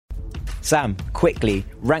Sam, quickly,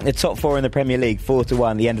 rank the top four in the Premier League,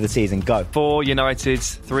 4-1, the end of the season. Go. 4 United,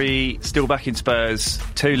 3 still back in Spurs,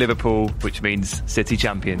 2 Liverpool, which means City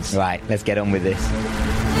champions. Right, let's get on with this.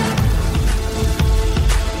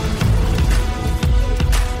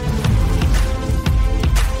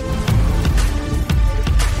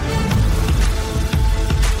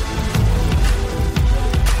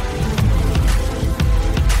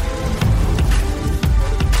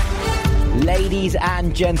 Ladies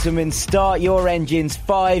and gentlemen, start your engines,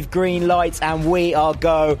 5 green lights and we are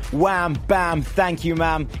go. Wham, bam, thank you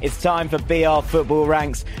ma'am. It's time for BR Football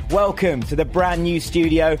Ranks. Welcome to the brand new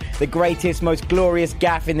studio, the greatest, most glorious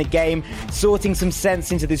gaff in the game, sorting some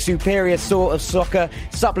sense into the superior sort of soccer,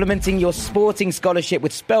 supplementing your sporting scholarship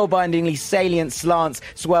with spellbindingly salient slants,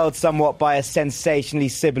 swelled somewhat by a sensationally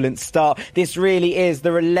sibilant start. This really is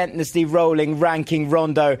the relentlessly rolling ranking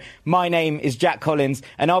rondo. My name is Jack Collins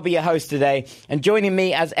and I'll be your host today. And joining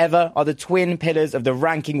me as ever are the twin pillars of the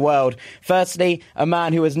ranking world. Firstly, a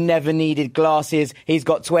man who has never needed glasses. He's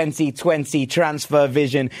got 20/20 transfer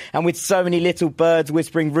vision. And with so many little birds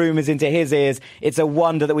whispering rumours into his ears, it's a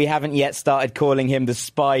wonder that we haven't yet started calling him the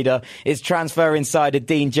Spider. It's transfer insider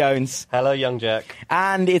Dean Jones. Hello, young Jack.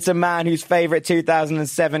 And it's a man whose favourite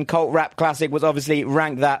 2007 cult rap classic was obviously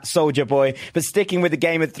Rank That, Soulja Boy. But sticking with the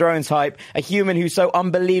Game of Thrones hype, a human who's so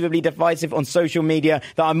unbelievably divisive on social media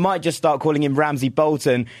that I might just start calling him Ramsey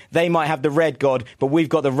Bolton. They might have the red god, but we've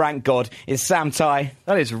got the rank god. It's Sam Tighe.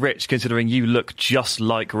 That is rich, considering you look just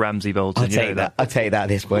like Ramsey Bolton. I'll take that at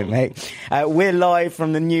this point, mate. We're live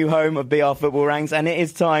from the new home of BR Football Ranks, and it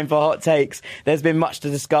is time for Hot Takes. There's been much to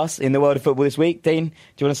discuss in the world of football this week. Dean, do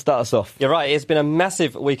you want to start us off? You're right. It's been a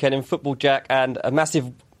massive weekend in football, Jack, and a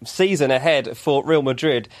massive season ahead for Real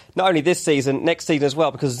Madrid. Not only this season, next season as well,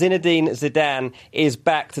 because Zinedine Zidane is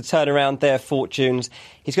back to turn around their fortunes.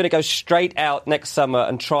 He's going to go straight out next summer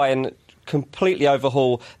and try and completely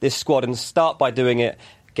overhaul this squad and start by doing it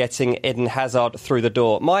getting Eden Hazard through the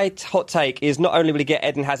door. My hot take is not only will he get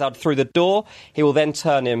Eden Hazard through the door, he will then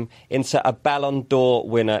turn him into a Ballon d'Or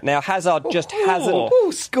winner. Now, Hazard just hasn't...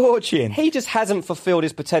 scorching. He just hasn't fulfilled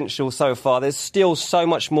his potential so far. There's still so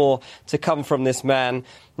much more to come from this man.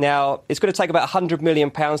 Now, it's going to take about £100 million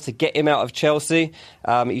to get him out of Chelsea.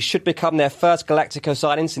 He should become their first Galactico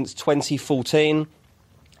signing since 2014.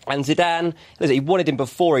 And Zidane, he wanted him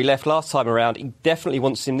before he left last time around. He definitely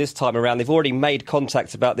wants him this time around. They've already made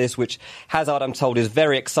contact about this, which Hazard, I'm told, is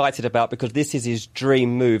very excited about because this is his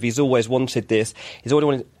dream move. He's always wanted this. He's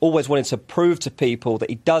always wanted to prove to people that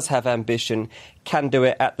he does have ambition, can do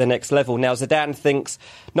it at the next level. Now, Zidane thinks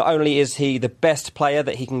not only is he the best player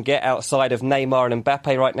that he can get outside of Neymar and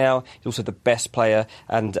Mbappe right now, he's also the best player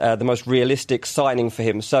and the most realistic signing for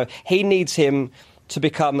him. So he needs him to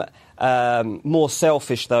become more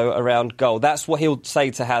selfish, though, around goal. That's what he'll say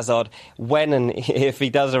to Hazard when and if he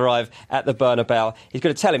does arrive at the Bernabeu. He's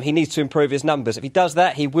going to tell him he needs to improve his numbers. If he does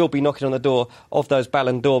that, he will be knocking on the door of those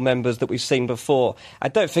Ballon d'Or members that we've seen before.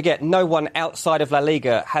 And don't forget, no one outside of La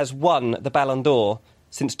Liga has won the Ballon d'Or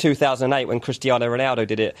since 2008 when Cristiano Ronaldo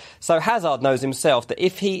did it. So Hazard knows himself that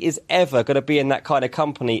if he is ever going to be in that kind of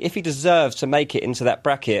company, if he deserves to make it into that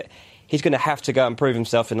bracket, he's going to have to go and prove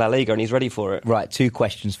himself in La Liga, and he's ready for it. Right, 2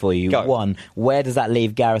 questions for you. Go. 1, where does that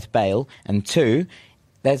leave Gareth Bale? And 2,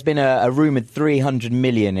 there's been a rumoured 300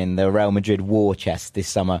 million in the Real Madrid war chest this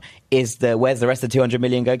summer. Where's the rest of the 200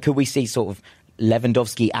 million going? Could we see sort of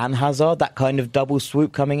Lewandowski and Hazard, that kind of double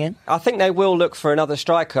swoop coming in? I think they will look for another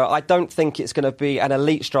striker. I don't think it's going to be an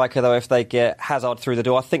elite striker, though, if they get Hazard through the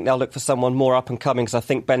door. I think they'll look for someone more up and coming, because I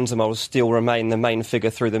think Benzema will still remain the main figure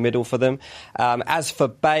through the middle for them. As for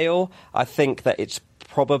Bale, I think that it's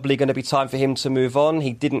probably going to be time for him to move on.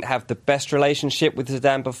 He didn't have the best relationship with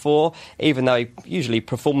Zidane before, even though he usually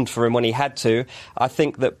performed for him when he had to. I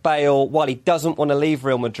think that Bale, while he doesn't want to leave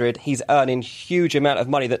Real Madrid, he's earning huge amount of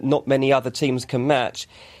money that not many other teams can match.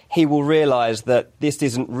 He will realise that this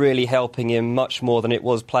isn't really helping him much more than it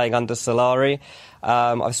was playing under Solari.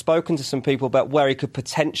 I've spoken to some people about where he could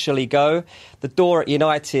potentially go. The door at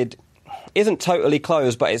United isn't totally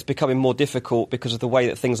closed, but it's becoming more difficult because of the way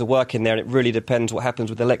that things are working there, and it really depends what happens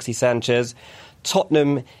with Alexis Sanchez.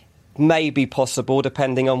 Tottenham may be possible,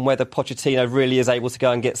 depending on whether Pochettino really is able to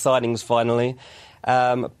go and get signings finally.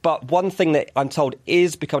 But one thing that I'm told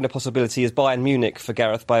is becoming a possibility is Bayern Munich for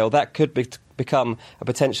Gareth Bale. That could become a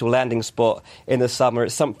potential landing spot in the summer.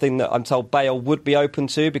 It's something that I'm told Bale would be open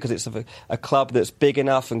to because it's a club that's big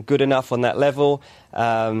enough and good enough on that level.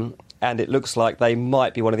 And it looks like they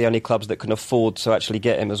might be one of the only clubs that can afford to actually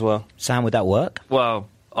get him as well. Sam, would that work? Well,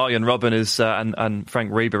 Arjen Robben and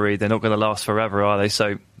Frank Ribery, they're not going to last forever, are they?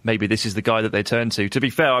 So maybe this is the guy that they turn to. To be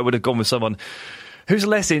fair, I would have gone with someone who's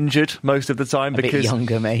less injured most of the time. A bit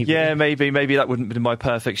younger, maybe. Yeah, maybe that wouldn't be my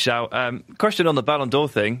perfect shout. Question on the Ballon d'Or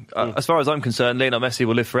thing. As far as I'm concerned, Lionel Messi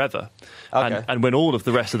will live forever and win all of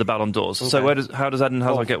the rest of the Ballon d'Ors. Okay. So how does Eden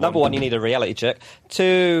Hazard get one? Number one, you need a reality check.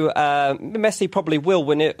 Two, Messi probably will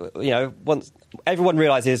win it. Once everyone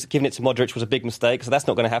realises giving it to Modric was a big mistake, so that's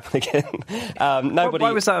not going to happen again.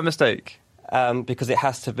 Why was that a mistake? Because it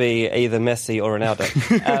has to be either Messi or Ronaldo.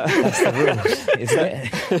 That's the rule, isn't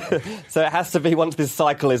it? So it has to be once this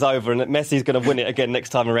cycle is over and Messi's going to win it again next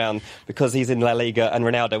time around because he's in La Liga and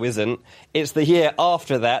Ronaldo isn't. It's the year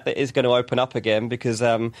after that is going to open up again because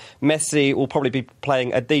Messi will probably be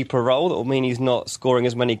playing a deeper role. That will mean he's not scoring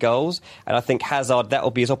as many goals. And I think Hazard, that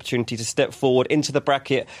will be his opportunity to step forward into the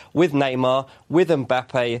bracket with Neymar, with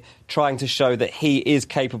Mbappe, trying to show that he is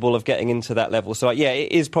capable of getting into that level. So,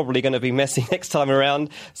 it is probably going to be Messi next time around.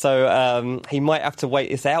 So he might have to wait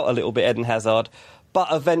this out a little bit, Eden Hazard. But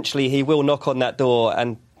eventually he will knock on that door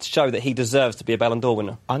and show that he deserves to be a Ballon d'Or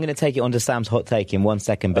winner. I'm going to take it on to Sam's hot take in 1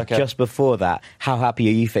 second. But just before that, how happy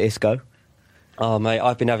are you for Isco? Oh, mate,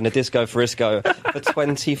 I've been having a disco for Isco for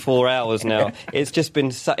 24 hours now. It's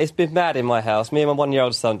been mad in my house. Me and my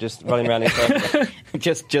 1-year-old son just running around in circles.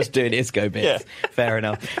 just doing Isco bits. Yeah. Fair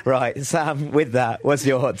enough. Right, Sam, with that, what's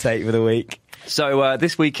your hot take for the week? So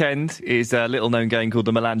this weekend is a little-known game called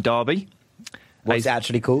the Milan Derby. What's it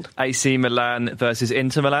actually called? AC Milan versus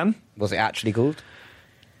Inter Milan. What's it actually called?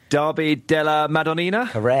 Derby della Madonnina.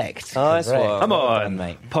 Correct. Nice one. Come on, done,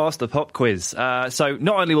 mate. Pass the pop quiz. So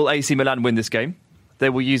not only will AC Milan win this game, they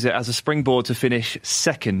will use it as a springboard to finish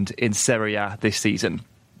second in Serie A this season.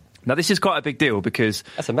 Now, this is quite a big deal because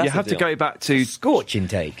you have to go back to... Scorching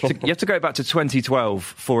take. You have to go back to 2012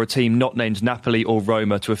 for a team not named Napoli or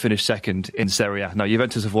Roma to have finished second in Serie A. Now,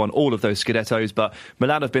 Juventus have won all of those Scudettos, but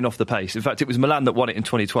Milan have been off the pace. In fact, it was Milan that won it in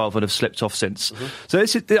 2012 and have slipped off since. Mm-hmm. So I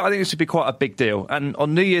think this would be quite a big deal. And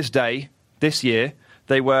on New Year's Day this year,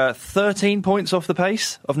 they were 13 points off the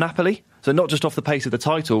pace of Napoli. So not just off the pace of the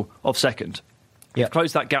title, of second. Yeah. They've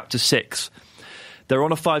closed that gap to 6. They're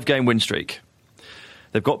on a 5-game win streak.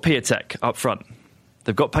 They've got Piatek up front.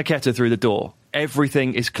 They've got Paqueta through the door.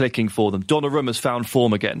 Everything is clicking for them. Donnarumma's found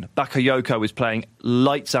form again. Bakayoko is playing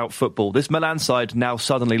lights-out football. This Milan side now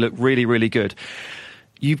suddenly look really, really good.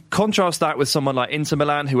 You contrast that with someone like Inter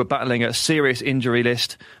Milan, who are battling a serious injury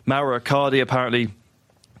list. Mauro Icardi apparently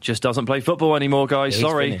just doesn't play football anymore, guys. Yeah,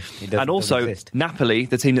 sorry. And also, Napoli,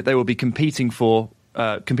 the team that they will be competing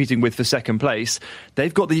with for second place,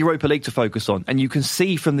 they've got the Europa League to focus on. And you can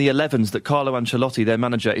see from the 11s that Carlo Ancelotti, their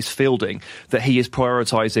manager, is fielding that he is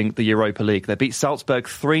prioritising the Europa League. They beat Salzburg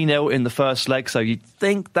 3-0 in the first leg, so you'd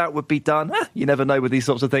think that would be done. You never know with these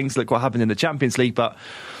sorts of things. Look what happened in the Champions League, but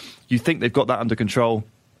you think they've got that under control.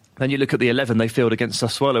 Then you look at the 11 they field against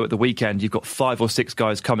Sassuolo at the weekend. You've got 5 or 6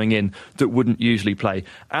 guys coming in that wouldn't usually play.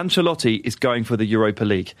 Ancelotti is going for the Europa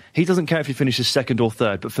League. He doesn't care if he finishes second or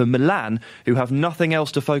third. But for Milan, who have nothing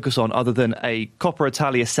else to focus on other than a Coppa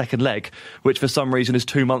Italia second leg, which for some reason is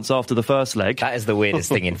 2 months after the first leg. That is the weirdest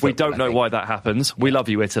thing in football. We don't know why that happens. We love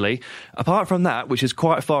you, Italy. Apart from that, which is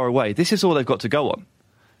quite far away, this is all they've got to go on.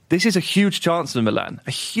 This is a huge chance for Milan.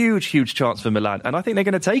 A huge, huge chance for Milan. And I think they're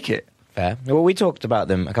going to take it. Fair. Well, we talked about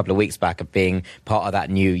them a couple of weeks back of being part of that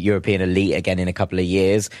new European elite again in a couple of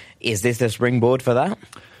years. Is this the springboard for that?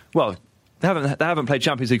 Well, they haven't played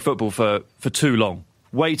Champions League football for too long.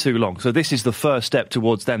 Way too long. So this is the first step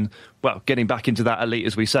towards them, getting back into that elite,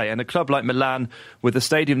 as we say. And a club like Milan, with the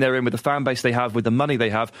stadium they're in, with the fan base they have, with the money they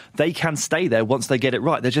have, they can stay there once they get it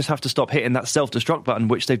right. They just have to stop hitting that self-destruct button,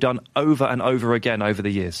 which they've done over and over again over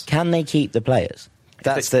the years. Can they keep the players?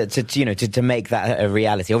 That's to make that a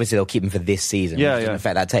reality. Obviously, they'll keep them for this season. Yeah, which doesn't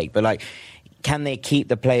affect that take. But can they keep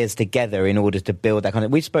the players together in order to build that kind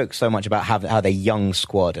of... We spoke so much about how they're young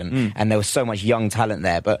squad and there was so much young talent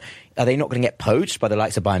there, but are they not going to get poached by the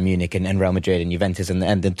likes of Bayern Munich and Real Madrid and Juventus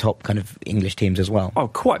and the top kind of English teams as well? Oh,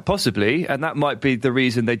 quite possibly, and that might be the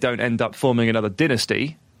reason they don't end up forming another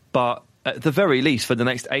dynasty, but at the very least, for the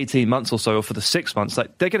next 18 months or so, or for the 6 months,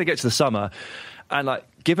 they're going to get to the summer, and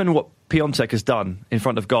given what Piontek has done in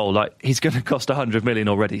front of goal, he's going to cost 100 million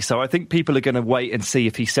already. So I think people are going to wait and see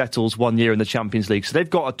if he settles 1 year in the Champions League. So they've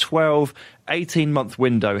got a 12, 18-month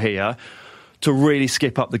window here to really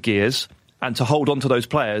skip up the gears and to hold on to those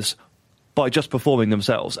players by just performing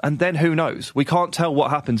themselves. And then who knows? We can't tell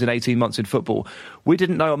what happens in 18 months in football. We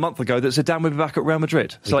didn't know a month ago that Zidane would be back at Real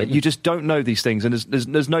Madrid. So you just don't know these things, and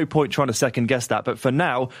there's no point trying to second guess that. But for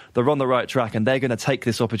now, they're on the right track, and they're going to take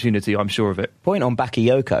this opportunity, I'm sure of it. Point on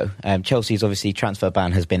Bakayoko. Chelsea's obviously transfer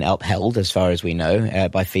ban has been upheld, as far as we know,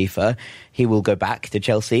 by FIFA. He will go back to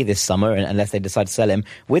Chelsea this summer unless they decide to sell him.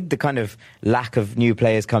 With the kind of lack of new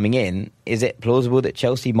players coming in, is it plausible that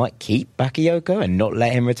Chelsea might keep Bakayoko and not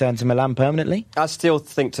let him return to Milan permanently? I still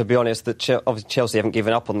think, to be honest, that obviously Chelsea haven't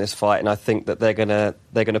given up on this fight, and I think that they're going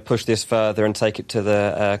to push this further and take it to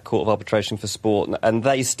the Court of Arbitration for Sport, and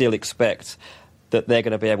they still expect that they're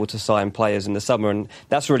going to be able to sign players in the summer, and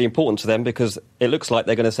that's really important to them because it looks like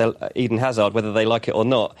they're going to sell Eden Hazard whether they like it or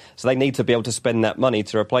not. So they need to be able to spend that money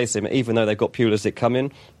to replace him, even though they've got Pulisic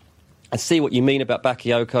coming. I see what you mean about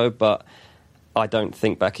Bakayoko, but I don't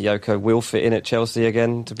think Bakayoko will fit in at Chelsea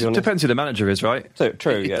again, to be honest. Depends who the manager is, right?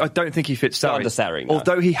 True, yeah. I don't think he fits Sarri. Not under Sarri, no.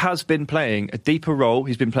 Although he has been playing a deeper role,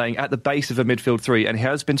 he's been playing at the base of a midfield three, and he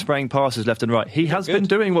has been spraying passes left and right. He has been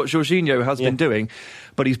doing what Jorginho has been doing,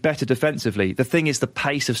 but he's better defensively. The thing is, the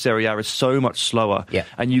pace of Serie A is so much slower,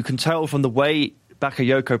 and you can tell from the way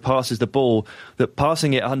Bakayoko passes the ball that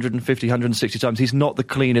passing it 150, 160 times, he's not the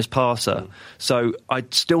cleanest passer. So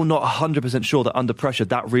I'm still not 100% sure that under pressure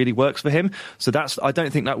that really works for him. So I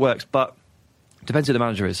don't think that works, but depends who the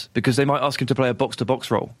manager is, because they might ask him to play a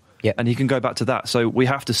box-to-box role, and he can go back to that. So we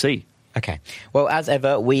have to see. Okay. Well, as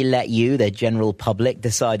ever, we let you, the general public,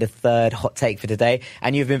 decide the third hot take for today.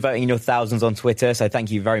 And you've been voting in your thousands on Twitter, so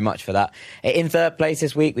thank you very much for that. In third place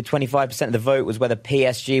this week, with 25% of the vote, was whether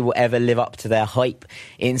PSG will ever live up to their hype.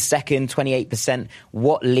 In second, 28%,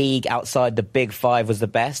 what league outside the Big Five was the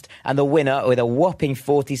best? And the winner, with a whopping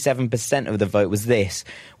 47% of the vote, was this.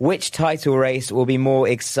 Which title race will be more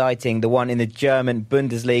exciting, the one in the German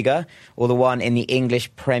Bundesliga or the one in the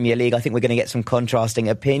English Premier League? I think we're going to get some contrasting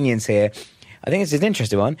opinions here. I think it's an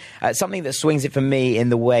interesting one. Something that swings it for me in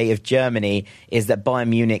the way of Germany is that Bayern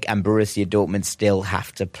Munich and Borussia Dortmund still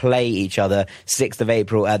have to play each other 6th of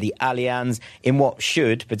April at the Allianz in what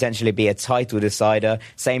should potentially be a title decider.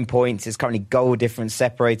 Same points, it's currently goal difference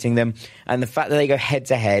separating them. And the fact that they go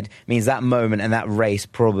head-to-head means that moment and that race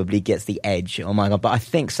probably gets the edge. Oh my God. But I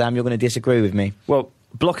think, Sam, you're going to disagree with me. Well,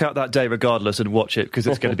 block out that day regardless and watch it because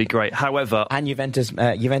it's going to be great. However, and Juventus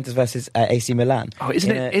versus AC Milan. Oh,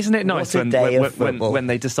 isn't it nice when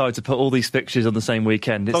they decide to put all these fixtures on the same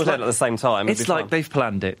weekend? It's like at the same time. It's like they've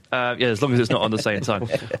planned it. As long as it's not on the same time.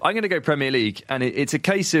 I'm going to go Premier League, and it's a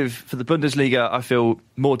case of, for the Bundesliga, I feel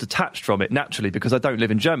more detached from it naturally because I don't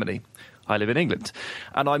live in Germany. I live in England,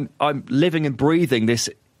 and I'm living and breathing this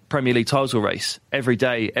Premier League title race every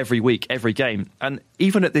day, every week, every game. And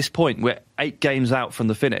even at this point, we're 8 games out from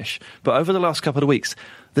the finish. But over the last couple of weeks,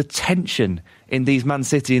 the tension in these Man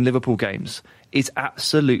City and Liverpool games is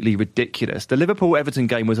absolutely ridiculous. The Liverpool-Everton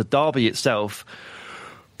game was a derby itself,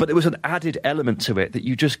 but there was an added element to it that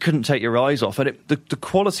you just couldn't take your eyes off. And the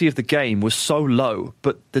quality of the game was so low,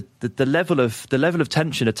 but the level of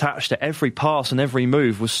tension attached to every pass and every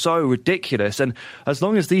move was so ridiculous. And as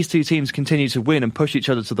long as these two teams continue to win and push each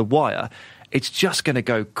other to the wire, it's just going to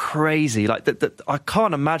go crazy. Like I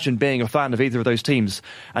can't imagine being a fan of either of those teams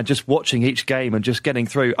and just watching each game and just getting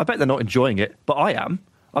through. I bet they're not enjoying it, but I am.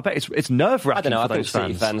 I bet it's nerve-wracking. I don't know. For those I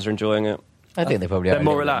think City fans are enjoying it. I think they probably are. They're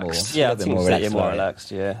more relaxed. I think City are more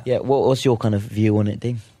relaxed, yeah. Yeah, what's your kind of view on it,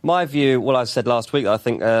 Dean? My view, well, I said last week, I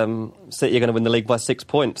think City are going to win the league by 6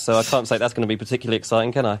 points, so I can't say that's going to be particularly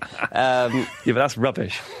exciting, can I? Yeah, but that's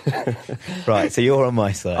rubbish. Right, so you're on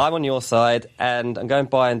my side. I'm on your side, and I'm going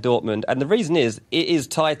Bayern Dortmund. And the reason is, it is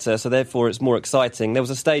tighter, so therefore it's more exciting. There was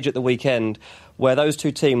a stage at the weekend where those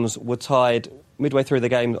two teams were tied midway through the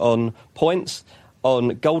game on points, on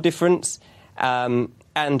goal difference,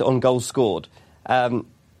 and on goals scored. And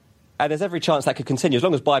there's every chance that could continue, as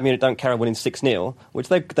long as Bayern Munich don't carry on winning 6-0, which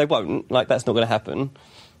they won't. Like, that's not going to happen.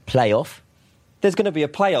 Playoff? There's going to be a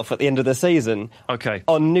playoff at the end of the season. Okay.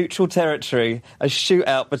 On neutral territory, a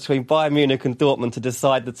shootout between Bayern Munich and Dortmund to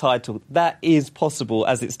decide the title. That is possible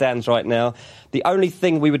as it stands right now. The only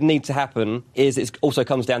thing we would need to happen is it also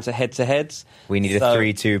comes down to head-to-heads. We need a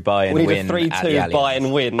 3-2 Bayern win. We need a 3-2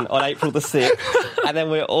 Bayern win on April the 6th. And then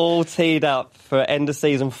we're all teed up for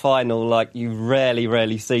end-of-season final like you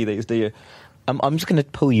rarely see these, do you? I'm just going to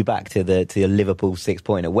pull you back to the Liverpool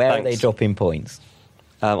 6-pointer. Where are they dropping points?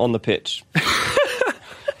 On the pitch.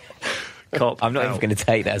 I'm not even going to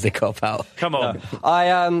take that as a cop-out. Come on.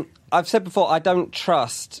 No. I've said before, I don't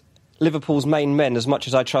trust Liverpool's main men as much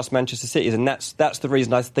as I trust Manchester City's, and that's the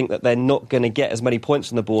reason I think that they're not going to get as many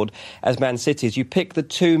points on the board as Man City's. You pick the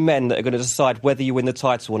two men that are going to decide whether you win the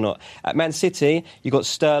title or not. At Man City, you've got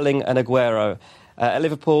Sterling and Aguero. At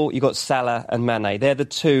Liverpool, you've got Salah and Mane. They're the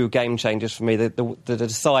two game changers for me, the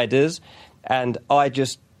deciders, and I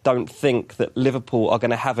just don't think that Liverpool are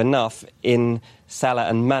going to have enough in Salah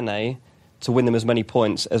and Mane to win them as many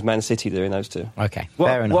points as Man City do in those two. Okay,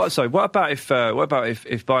 fair enough. What about if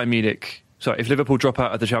Bayern Munich? Sorry, if Liverpool drop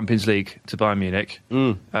out of the Champions League to Bayern Munich,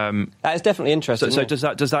 that is definitely interesting. So does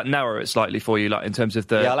that narrow it slightly for you, like in terms of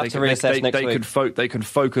the? Yeah, I'll have to reassess next week. They can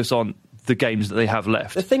focus on the games that they have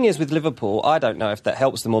left. The thing is with Liverpool, I don't know if that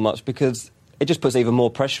helps them all much because it just puts even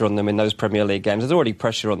more pressure on them in those Premier League games. There's already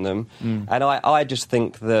pressure on them, and I just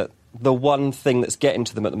think that the one thing that's getting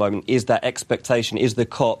to them at the moment is that expectation, is the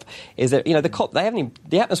COP. Is that, the COP, the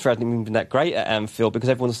atmosphere hasn't even been that great at Anfield because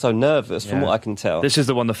everyone's so nervous, from what I can tell. This is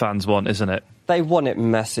the one the fans want, isn't it? They want it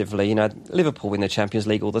massively. Liverpool win the Champions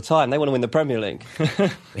League all the time. They want to win the Premier League.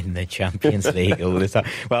 Win the Champions League all the time.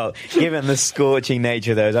 Well, given the scorching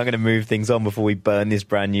nature of those, I'm going to move things on before we burn this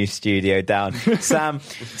brand new studio down. Sam,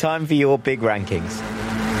 time for your big rankings.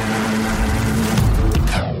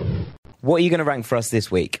 What are you going to rank for us this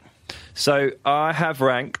week? So I have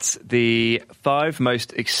ranked the 5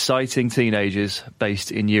 most exciting teenagers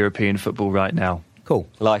based in European football right now. Cool.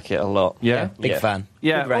 Like it a lot. Yeah? Big fan.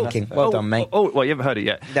 Yeah. Good ranking. Well done, mate. Well, you haven't heard it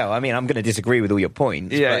yet. No, I mean, I'm going to disagree with all your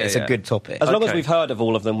points, but it's a good topic. As long as we've heard of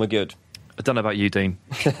all of them, we're good. I don't know about you, Dean.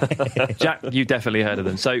 Jack, you definitely heard of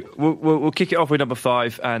them. So we'll kick it off with number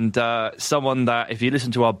 5, and someone that, if you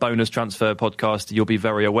listen to our bonus transfer podcast, you'll be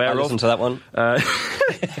very aware of. Listen to that one.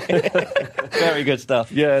 Very good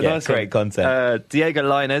stuff. Yeah, nice great content. Diego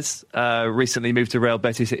Lainez recently moved to Real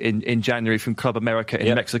Betis in January from Club America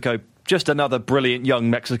in Mexico. Just another brilliant young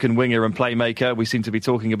Mexican winger and playmaker. We seem to be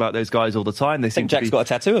talking about those guys all the time. I think Jack's got a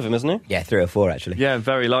tattoo of him, hasn't he? Yeah, 3 or 4, actually. Yeah,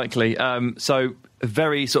 very likely. So a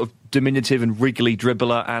very sort of diminutive and wriggly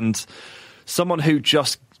dribbler, and someone who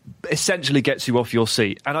just essentially gets you off your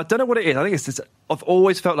seat. And I don't know what it is. I think it's just, I've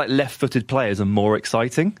always felt like left-footed players are more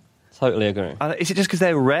exciting. Totally agree. Is it just because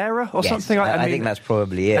they're rarer or something? I think that's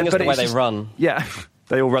probably it. I think it's the way they run. Yeah,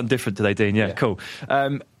 they all run different today, Dean. Yeah, cool.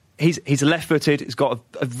 He's left-footed. He's got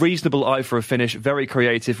a reasonable eye for a finish. Very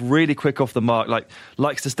creative. Really quick off the mark.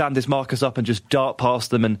 Likes to stand his markers up and just dart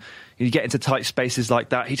past them. And you get into tight spaces like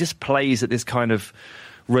that. He just plays at this kind of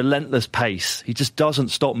relentless pace. He just doesn't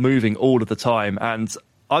stop moving all of the time. And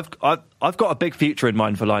I've got a big future in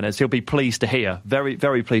mind for Lainez. He'll be pleased to hear. Very,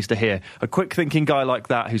 very pleased to hear. A quick-thinking guy like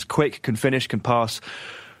that who's quick, can finish, can pass.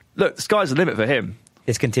 Look, the sky's the limit for him.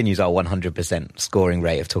 This continues our 100% scoring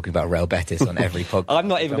rate of talking about Real Betis on every podcast. I'm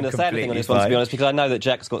not even going to say anything on this one, to be honest, because I know that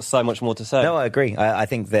Jack's got so much more to say. No, I agree. I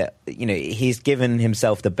think that he's given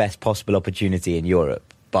himself the best possible opportunity in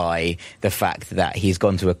Europe by the fact that he's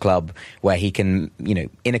gone to a club where he can,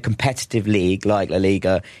 in a competitive league like La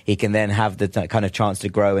Liga, he can then have the kind of chance to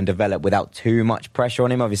grow and develop without too much pressure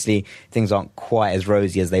on him. Obviously, things aren't quite as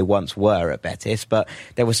rosy as they once were at Betis, but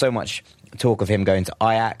there was so much talk of him going to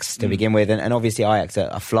Ajax to begin with, and obviously Ajax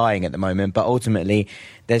are flying at the moment, but ultimately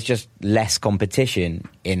there's just less competition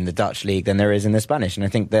in the Dutch league than there is in the Spanish. And I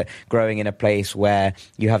think that growing in a place where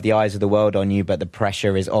you have the eyes of the world on you, but the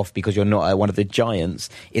pressure is off because you're not one of the giants,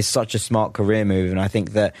 is such a smart career move. And I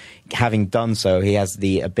think that having done so, he has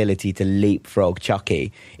the ability to leapfrog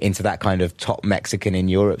Chucky into that kind of top Mexican in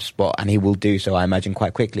Europe spot. And he will do so, I imagine,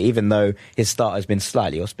 quite quickly, even though his start has been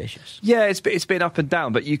slightly auspicious. Yeah, it's been up and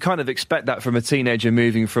down, but you kind of expect that from a teenager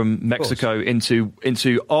moving from Mexico into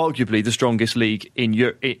arguably the strongest league in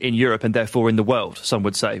Europe and therefore in the world, some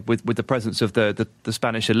would say, with the presence of the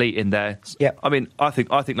Spanish elite in there. Yeah. I mean, I think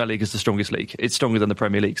La Liga is the strongest league. It's stronger than the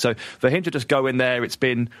Premier League. So for him to just go in there, it's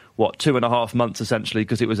been, 2.5 months essentially,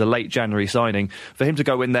 because it was a late January signing. For him to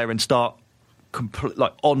go in there and start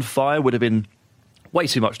on fire would have been way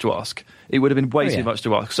too much to ask. It would have been way too much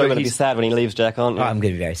to ask. So you're going to be sad when he leaves, Jack, aren't you? I'm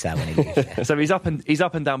going to be very sad when he leaves. So he's up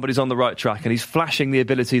and down, but he's on the right track, and he's flashing the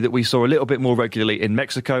ability that we saw a little bit more regularly in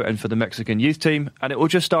Mexico and for the Mexican youth team, and it will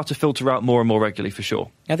just start to filter out more and more regularly for sure.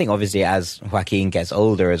 I think obviously as Joaquin gets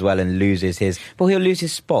older as well and loses he'll lose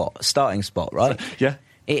his starting spot, right? Yeah.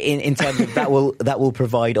 In terms of that will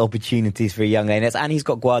provide opportunities for a young Lainez, and he's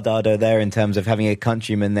got Guardado there in terms of having a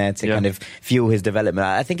countryman there to kind of fuel his development.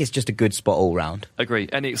 I think it's just a good spot all round. Agree.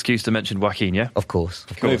 Any excuse to mention Joaquin, yeah? Of course.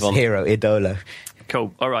 Move on. Hero, idolo.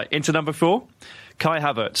 Cool. All right, into number 4, Kai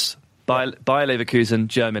Havertz. Bayer Leverkusen,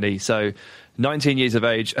 Germany. So 19 years of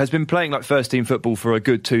age, has been playing like first-team football for a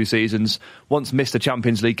good 2 seasons, once missed a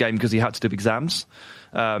Champions League game because he had to do exams.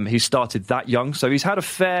 He started that young, so he's had a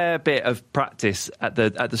fair bit of practice at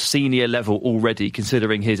the senior level already,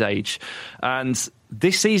 considering his age. And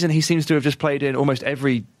this season, he seems to have just played in almost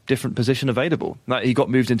every different position available. Like, he got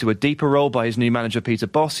moved into a deeper role by his new manager, Peter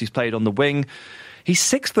Bosz. He's played on the wing. He's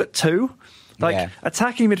 6'2".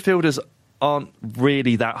 Attacking midfielders aren't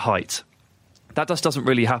really that height. That just doesn't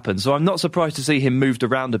really happen. So I'm not surprised to see him moved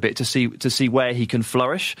around a bit to see where he can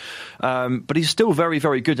flourish. But he's still very,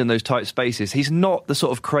 very good in those tight spaces. He's not the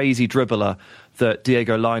sort of crazy dribbler that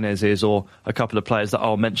Diego Lainez is, or a couple of players that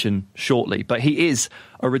I'll mention shortly. But he is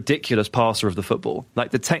a ridiculous passer of the football.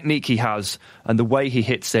 Like, the technique he has and the way he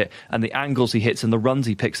hits it and the angles he hits and the runs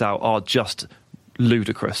he picks out are just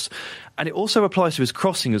ludicrous. And it also applies to his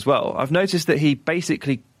crossing as well. I've noticed that he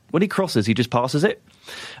basically, when he crosses, he just passes it.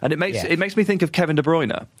 And it makes me think of Kevin De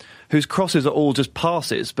Bruyne, whose crosses are all just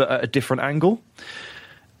passes, but at a different angle.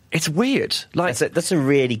 It's weird. Like, that's a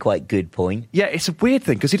really quite good point. Yeah, it's a weird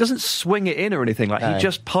thing, because he doesn't swing it in or anything. Like, he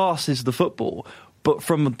just passes the football, but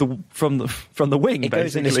from the wing. It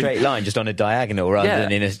goes in a straight line, just on a diagonal, rather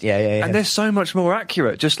than in a And they're so much more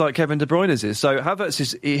accurate, just like Kevin De Bruyne's is. So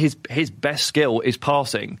Havertz his best skill is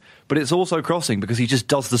passing, but it's also crossing, because he just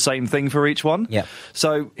does the same thing for each one. Yeah.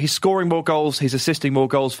 So he's scoring more goals, he's assisting more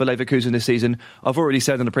goals for Leverkusen this season. I've already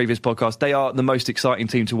said in the previous podcast, they are the most exciting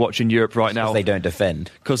team to watch in Europe right now. Because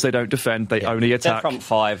they don't defend. They only attack. They're front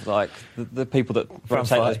five, like the people that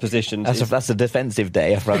rotate those positions. That's a defensive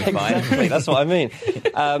day, a front five. Exactly, that's what I mean.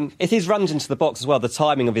 It's his runs into the box as well. The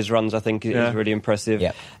timing of his runs, I think, is really impressive.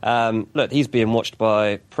 Yeah. Look, he's being watched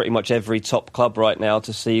by pretty much every top club right now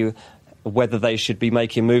to see whether they should be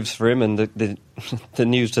making moves for him, and the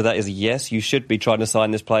news to that is yes, you should be trying to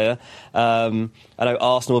sign this player. I know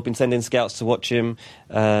Arsenal have been sending scouts to watch him.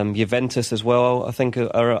 Juventus as well, I think,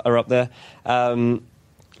 are up there.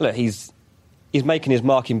 Look, he's making his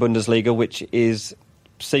mark in Bundesliga, which is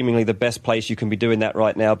seemingly the best place you can be doing that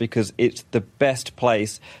right now, because it's the best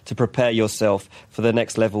place to prepare yourself for the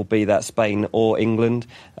next level, be that Spain or England.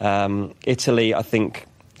 Italy, I think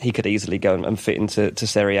he could easily go and fit into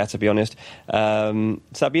Serie A, to be honest. So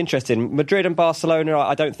that'd be interesting. Madrid and Barcelona,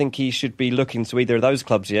 I don't think he should be looking to either of those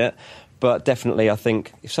clubs yet, but definitely I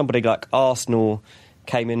think if somebody like Arsenal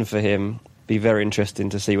came in for him, it'd be very interesting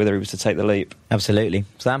to see whether he was to take the leap. Absolutely.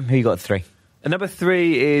 Sam, who you got 3? And number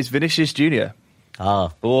 3 is Vinicius Junior.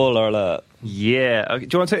 Baller alert. Yeah. Okay.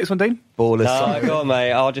 Do you want to take this one, Dean? Baller siren. Go on,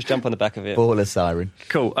 mate. I'll just jump on the back of it. Baller siren.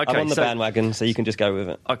 Cool. Okay. I'm on the bandwagon, so you can just go with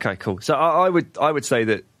it. Okay, cool. So I would say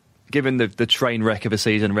that, given the train wreck of a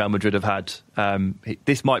season Real Madrid have had,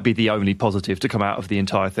 this might be the only positive to come out of the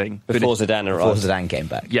entire thing. Before Zidane arrived. Before Zidane came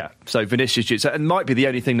back. Yeah. So Vinicius Junior. And might be the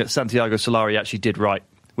only thing that Santiago Solari actually did right,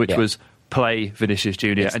 which was play Vinicius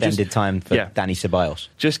Junior. Extended time for Dani Ceballos.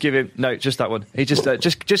 Just give him just that one. He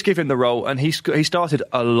just give him the role, and he started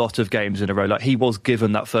a lot of games in a row. Like, he was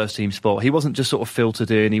given that first team spot. He wasn't just sort of filtered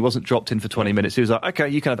in. He wasn't dropped in for 20 minutes. He was like, okay,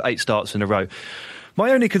 you can have 8 starts in a row.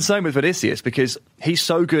 My only concern with Vinicius, because he's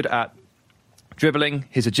so good at dribbling,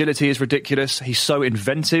 his agility is ridiculous. He's so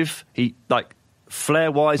inventive. He, like,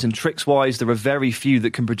 flair-wise and tricks-wise, there are very few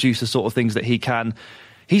that can produce the sort of things that he can.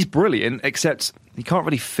 He's brilliant, except he can't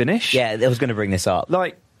really finish. Yeah, I was going to bring this up.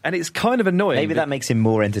 Like, and it's kind of annoying. Maybe that makes him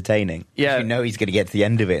more entertaining. Yeah. You know he's going to get to the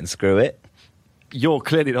end of it and screw it. You're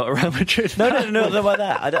clearly not a Real Madrid. No, not about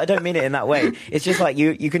that. I don't mean it in that way. It's just like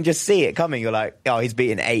you can just see it coming. You're like, oh, he's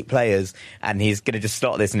beaten 8 players and he's going to just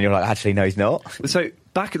slot this, and you're like, actually, no, he's not. So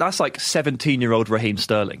that's like 17-year-old Raheem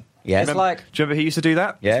Sterling. Yeah. It's like, do you remember he used to do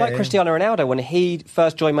that? Yeah. It's like Cristiano Ronaldo when he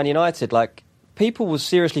first joined Man United. Like, people were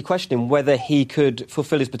seriously questioning whether he could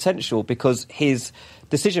fulfil his potential, because his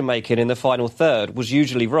decision-making in the final third was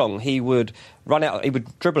usually wrong. He would he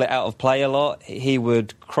would dribble it out of play a lot. He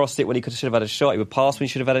would cross it when he should have had a shot. He would pass when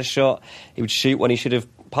he should have had a shot. He would shoot when he should have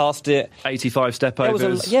passed it. 85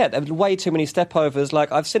 step-overs. There were way too many step-overs.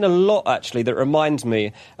 Like, I've seen a lot, actually, that reminds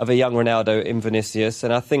me of a young Ronaldo in Vinicius,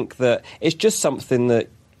 and I think that it's just something that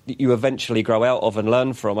you eventually grow out of and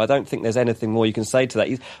learn from. I don't think there's anything more you can say to that.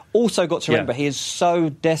 He's also got to remember he is so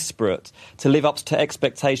desperate to live up to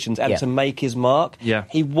expectations and to make his mark. Yeah.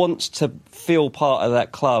 He wants to feel part of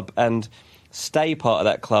that club, and stay part of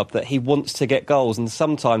that club, that he wants to get goals, and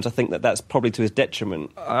sometimes I think that that's probably to his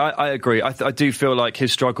detriment. I agree. I do feel like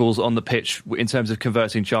his struggles on the pitch in terms of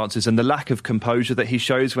converting chances and the lack of composure that he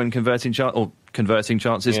shows when converting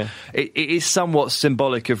chances, it is somewhat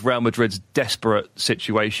symbolic of Real Madrid's desperate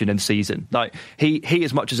situation and season. Like he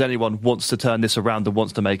as much as anyone wants to turn this around and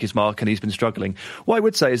wants to make his mark, and he's been struggling. What I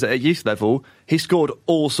would say is that at youth level, he scored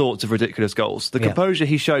all sorts of ridiculous goals. The composure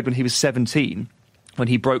he showed when he was 17, when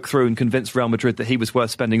he broke through and convinced Real Madrid that he was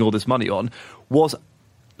worth spending all this money on, was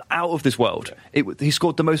out of this world. He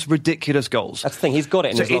scored the most ridiculous goals. That's the thing, he's got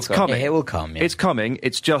it in his locker. It's coming. It will come. Yeah. It's coming.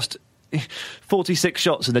 It's just 46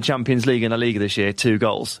 shots in the Champions League and La Liga this year, 2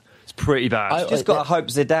 goals. It's pretty bad. I've just got to hope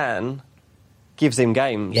Zidane gives him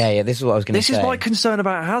games. Yeah, this is what I was going to say. This is my concern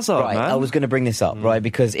about Hazard, right, man. I was going to bring this up, right,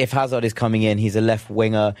 because if Hazard is coming in, he's a left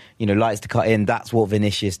winger, likes to cut in, that's what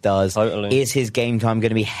Vinicius does. Totally. Is his game time going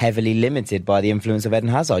to be heavily limited by the influence of Eden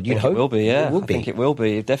Hazard? You'd hope it will be, yeah. It will be. I think it will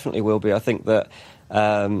be. It definitely will be. I think that...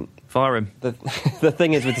 Fire him. The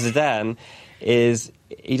thing is with Zidane is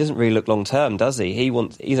he doesn't really look long term, does he?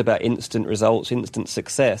 He's about instant results, instant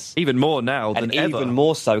success. Even more now than ever. Even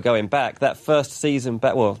more so going back. That first season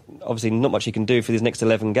back, well, obviously not much he can do for these next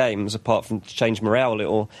 11 games apart from change morale a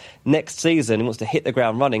little. Next season, he wants to hit the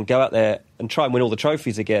ground running, go out there and try and win all the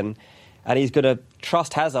trophies again. And he's going to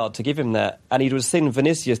trust Hazard to give him that. And he was seeing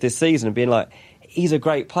Vinicius this season and being like, he's a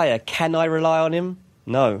great player. Can I rely on him?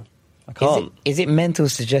 No, I can't. Is it mental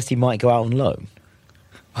to suggest he might go out on loan?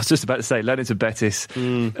 I was just about to say, Leonard to Betis,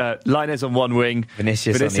 Lainez on one wing,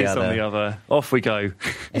 Vinicius on the other. Off we go.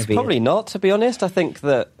 It's probably not, to be honest. I think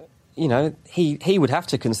that, he would have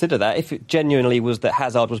to consider that. If it genuinely was that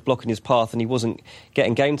Hazard was blocking his path and he wasn't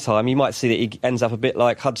getting game time, you might see that he ends up a bit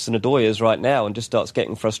like Hudson-Odoi is right now and just starts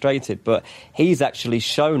getting frustrated. But he's actually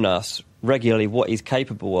shown us regularly what he's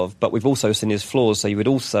capable of, but we've also seen his flaws, so you would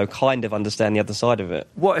also kind of understand the other side of it.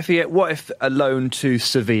 What if a loan to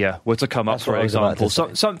Sevilla were to come up, for example?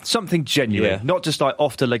 Something genuine, not just like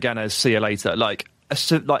off to Leganés, see you later, like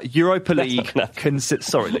Europa League,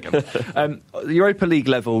 Europa League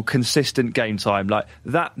level consistent game time, like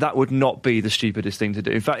that would not be the stupidest thing to do.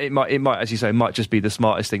 In fact, it might, as you say, might just be the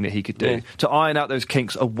smartest thing that he could do to iron out those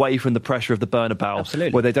kinks away from the pressure of the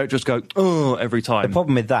Bernabeu, where they don't just go every time. The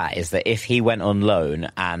problem with that is that if he went on loan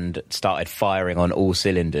and started firing on all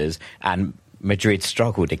cylinders and Madrid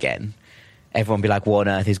struggled again, everyone would be like, what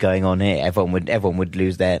on earth is going on here? Everyone would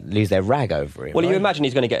lose their rag over it. Well, you imagine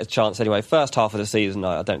he's going to get a chance anyway. First half of the season,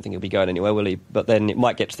 I don't think he'll be going anywhere, will he? But then it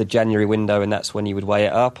might get to the January window, and that's when you would weigh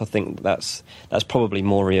it up. I think that's probably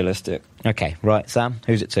more realistic. Okay, right, Sam,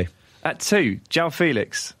 who's it to? At 2, João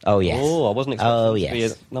Felix. Oh, yes. Oh, I wasn't expecting him to be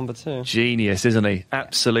at number 2. Genius, isn't he?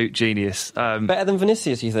 Absolute genius. Better than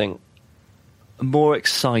Vinicius, you think? More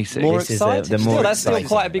exciting. That's still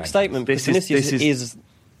quite a big statement. Vinicius is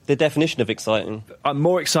the definition of exciting. I'm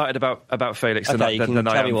more excited about Felix than I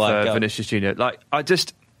am for Vinicius Junior.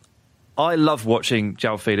 I love watching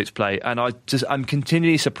João Felix play, and I'm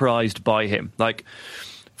continually surprised by him. Like,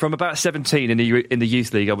 from about 17 in the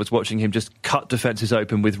youth league, I was watching him just cut defences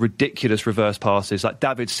open with ridiculous reverse passes, like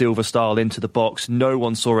David Silva style into the box. No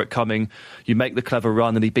one saw it coming. You make the clever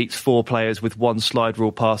run, and he beats 4 players with one slide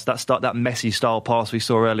rule pass. That Messi style pass we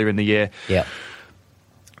saw earlier in the year. Yeah.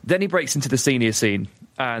 Then he breaks into the senior scene,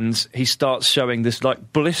 and he starts showing this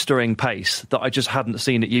like blistering pace that I just hadn't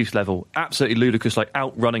seen at youth level. Absolutely ludicrous, like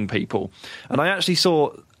outrunning people. And I actually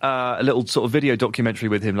saw a little sort of video documentary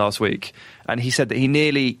with him last week, and he said that he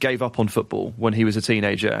nearly gave up on football when he was a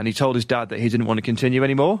teenager, and he told his dad that he didn't want to continue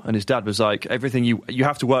anymore, and his dad was like, everything you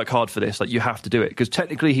have to work hard for this, like you have to do it, because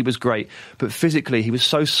technically he was great, but physically he was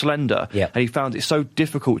so slender, and he found it so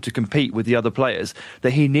difficult to compete with the other players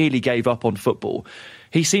that he nearly gave up on football.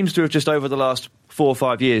 He seems to have just over the last 4 or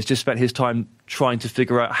 5 years just spent his time trying to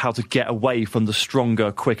figure out how to get away from the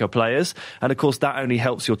stronger, quicker players. And of course, that only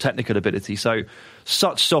helps your technical ability. So,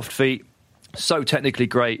 such soft feet, so technically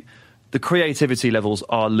great. The creativity levels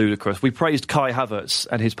are ludicrous. We praised Kai Havertz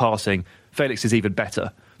and his passing. Felix is even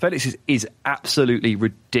better. Felix is absolutely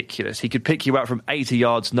ridiculous. He could pick you out from 80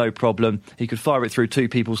 yards, no problem. He could fire it through 2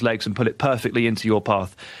 people's legs and put it perfectly into your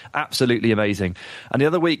path. Absolutely amazing. And the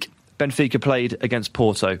other week, Benfica played against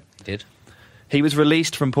Porto. He did. He was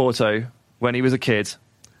released from Porto when he was a kid.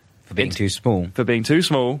 For being too small. For being too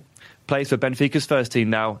small. Plays for Benfica's first team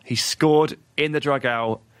now. He scored in the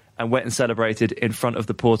Dragão and went and celebrated in front of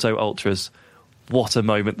the Porto Ultras. What a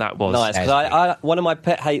moment that was. Nice, because one of my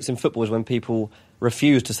pet hates in football is when people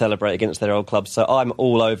refuse to celebrate against their old clubs. So I'm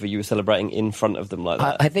all over you celebrating in front of them like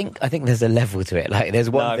that. I think there's a level to it. Like, there's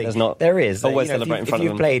one thing. There's not. There is. Always celebrate in front of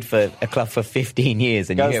them. If you've played for a club for 15 years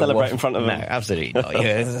and Go you celebrate in front of them. No, absolutely not.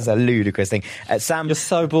 This is a ludicrous thing. Sam, you're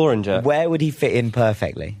so boring, Jack. Where would he fit in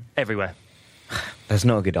perfectly? Everywhere. That's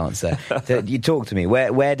not a good answer. So, you talk to me.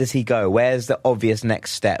 Where does he go? Where's the obvious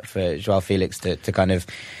next step for Joao Felix to kind of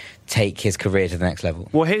take his career to the next level?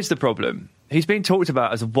 Well, here's the problem. He's been talked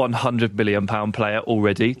about as a £100 million player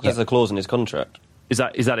already. There's a clause in his contract. Is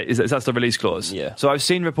that it? Is that the release clause? Yeah. So I've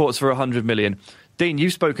seen reports for 100 million. Dean,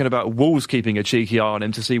 you've spoken about Wolves keeping a cheeky eye on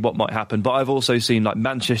him to see what might happen, but I've also seen like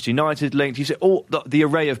Manchester United linked. You see all the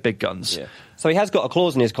array of big guns. Yeah. So he has got a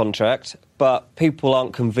clause in his contract, but people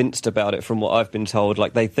aren't convinced about it from what I've been told.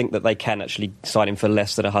 Like, they think that they can actually sign him for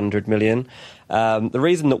less than 100 million. The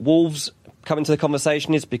reason that Wolves come into the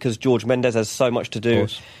conversation is because George Mendes has so much to do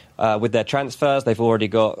with their transfers. They've already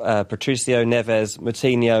got Patricio, Neves,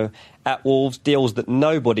 Moutinho at Wolves, deals that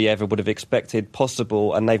nobody ever would have expected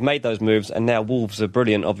possible, and they've made those moves, and now Wolves are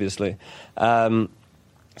brilliant, obviously. So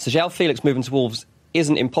Joao Felix moving to Wolves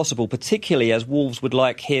isn't impossible, particularly as Wolves would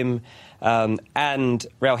like him and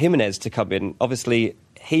Raul Jimenez to come in. Obviously,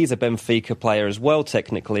 he's a Benfica player as well,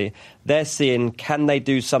 technically. They're seeing, can they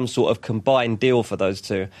do some sort of combined deal for those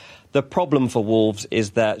two? The problem for Wolves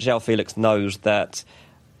is that Joao Felix knows that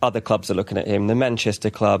other clubs are looking at him, the Manchester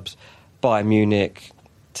clubs, Bayern Munich,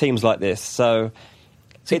 teams like this. So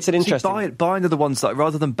it's an interesting... Bayern are the ones that,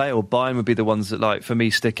 rather than Bale, Bayern would be the ones that, like, for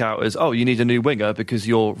me, stick out as, oh, you need a new winger because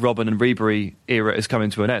your Robben and Ribery era is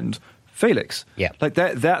coming to an end. Felix. Yeah. Like,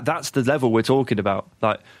 that's the level we're talking about.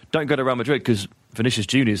 Like, don't go to Real Madrid because Vinicius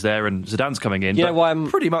Junior's there and Zidane's coming in. You know why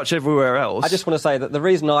I'm pretty much everywhere else. I just want to say that the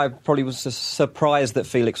reason I probably was surprised that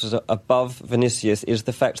Felix was above Vinicius is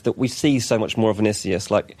the fact that we see so much more of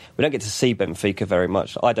Vinicius. Like, we don't get to see Benfica very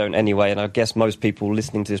much. I don't anyway, and I guess most people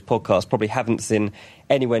listening to this podcast probably haven't seen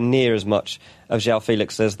anywhere near as much of Joao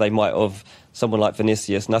Felix as they might of someone like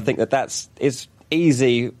Vinicius. And I think it's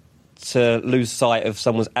easy to lose sight of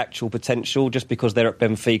someone's actual potential just because they're at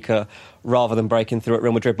Benfica rather than breaking through at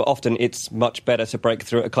Real Madrid. But often it's much better to break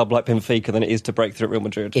through at a club like Benfica than it is to break through at Real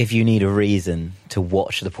Madrid. If you need a reason to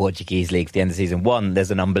watch the Portuguese league at the end of the season, one, there's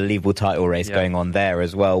an unbelievable title race going on there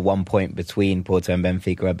as well. 1 point between Porto and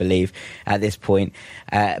Benfica, I believe, at this point.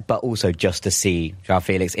 But also just to see Joao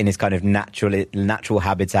Felix in his kind of natural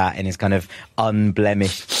habitat, in his kind of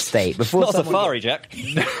unblemished state. Before it's not a safari, Jack.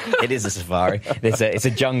 It is a safari. It's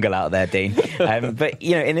a jungle out there, Dean. But,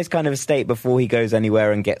 you know, in this kind of state before he goes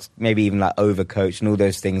anywhere and gets maybe even like overcoached and all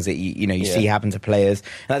those things that you see happen to players.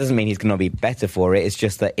 And that doesn't mean he's going to be better for it. It's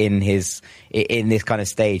just that in this kind of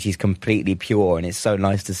stage, he's completely pure, and it's so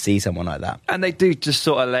nice to see someone like that. And they do just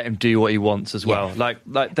sort of let him do what he wants as well. Like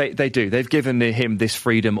they do. They've given him this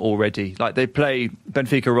freedom already. Like, they play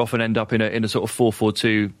Benfica often end up in a sort of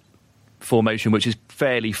 4-4-2 formation, which is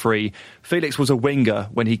fairly free. Felix was a winger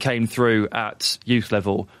when he came through at youth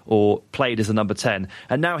level or played as a number 10,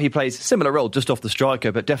 and now he plays a similar role just off the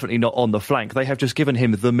striker, but definitely not on the flank. They have just given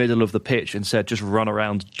him the middle of the pitch and said, just run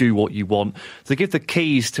around, do what you want. To give the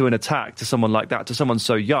keys to an attack to someone like that, to someone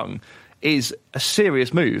so young, is a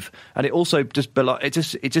serious move. And it also it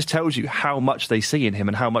just tells you how much they see in him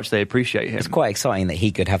and how much they appreciate him. It's quite exciting that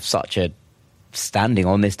he could have such a standing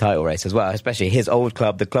on this title race as well, especially his old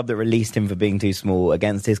club, the club that released him for being too small,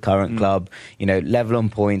 against his current club, you know, level on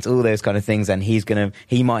points, all those kind of things, and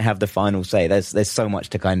he might have the final say. There's so much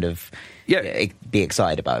to kind of be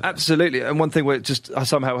excited about. Absolutely. And one thing I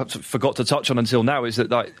somehow forgot to touch on until now is that,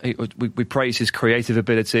 like, we praise his creative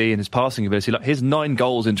ability and his passing ability. Like, his 9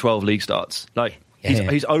 goals in 12 league starts, like,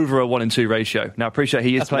 he's over a 1-2 ratio. Now, I appreciate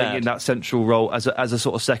he is playing in that central role as a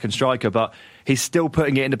sort of second striker, but he's still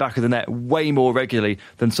putting it in the back of the net way more regularly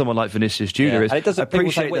than someone like Vinicius Junior is. And it doesn't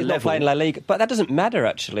appreciate the level. Not playing La Liga, but that doesn't matter,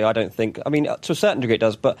 actually, I don't think. I mean, to a certain degree it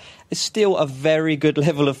does, but it's still a very good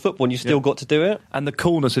level of football, and you still got to do it. And the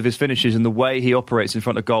coolness of his finishes and the way he operates in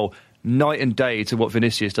front of goal, night and day to what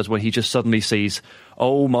Vinicius does when he just suddenly sees,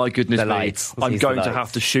 oh my goodness me, I'm going to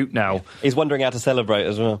have to shoot now. Yeah. He's wondering how to celebrate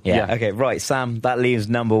as well. Yeah. Okay, right, Sam, that leaves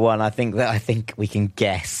number 1. I think we can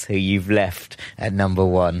guess who you've left at number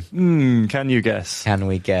 1. Can you guess? Can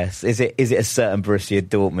we guess? Is it a certain Borussia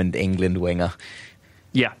Dortmund England winger?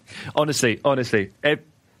 Yeah, honestly,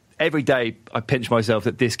 every day I pinch myself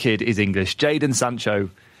that this kid is English. Jadon Sancho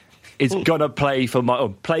is gonna plays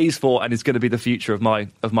for and is going to be the future of my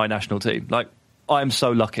national team. Like, I am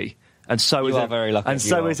so lucky, and so is very lucky. And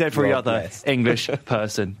so is every other English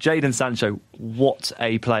person. Jadon Sancho, what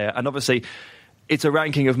a player! And obviously, it's a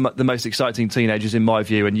ranking of the most exciting teenagers in my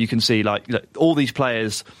view. And you can see, like, all these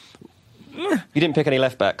players. You didn't pick any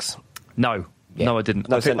left backs. No, Yeah. No, I didn't.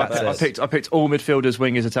 No, I picked all midfielders,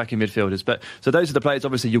 wingers, attacking midfielders. But so those are the players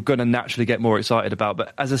obviously you're going to naturally get more excited about.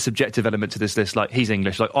 But as a subjective element to this list, like, he's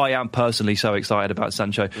English. Like, I am personally so excited about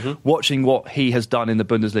Sancho. Watching what he has done in the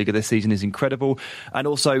Bundesliga this season is incredible. And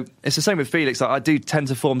also, it's the same with Felix. Like, I do tend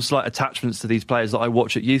to form slight attachments to these players that I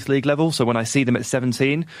watch at youth league level. So when I see them at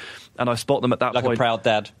 17 and I spot them at that point, like a proud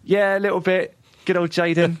dad. Yeah, a little bit. Good old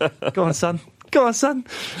Jayden. Go on, son. Go on, son.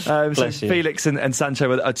 So Felix and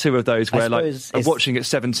Sancho are two of those where, like, I'm watching at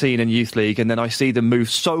 17 in youth league, and then I see them move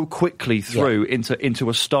so quickly through into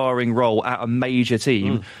a starring role at a major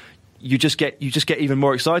team. You just get even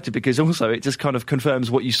more excited, because also it just kind of confirms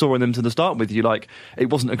what you saw in them to the start with. You, like, it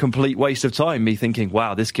wasn't a complete waste of time, me thinking,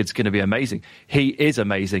 wow, this kid's going to be amazing. He is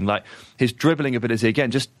amazing. Like, his dribbling ability, again,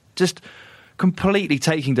 just completely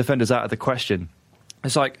taking defenders out of the question.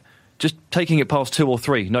 It's like just taking it past 2 or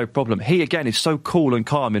 3, no problem. He, again, is so cool and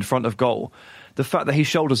calm in front of goal. The fact that he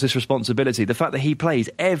shoulders this responsibility, the fact that he plays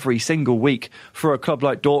every single week for a club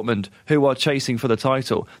like Dortmund, who are chasing for the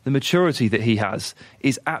title, the maturity that he has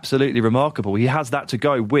is absolutely remarkable. He has that to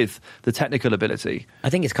go with the technical ability. I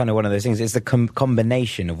think it's kind of one of those things. It's the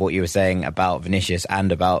combination of what you were saying about Vinicius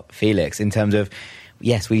and about Felix, in terms of,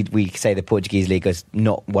 yes, we say the Portuguese league is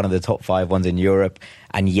not one of the top 5 ones in Europe,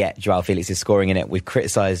 and yet João Felix is scoring in it. We've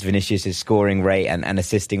criticised Vinicius' scoring rate and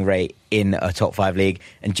assisting rate in a top 5 league,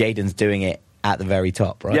 and Jayden's doing it at the very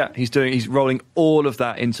top, right? Yeah, he's rolling all of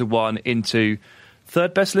that into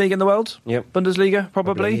third best league in the world. Yep. Bundesliga,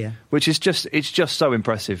 probably yeah. Which is just so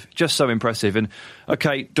impressive. And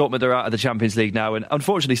okay, Dortmund are out of the Champions League now, and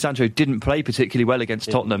unfortunately Sancho didn't play particularly well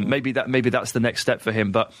against Tottenham. Maybe that's the next step for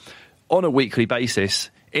him, but on a weekly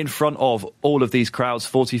basis, in front of all of these crowds,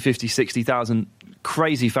 40, 50, 60,000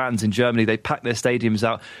 crazy fans in Germany, they pack their stadiums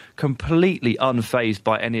out, completely unfazed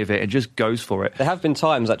by any of it, and just goes for it. There have been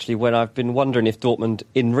times, actually, when I've been wondering if Dortmund,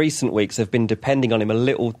 in recent weeks, have been depending on him a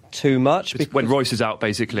little too much. When Royce is out,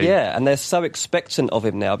 basically. Yeah, and they're so expectant of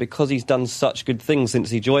him now, because he's done such good things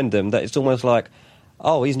since he joined them, that it's almost like,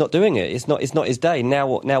 oh, he's not doing it. It's not his day. Now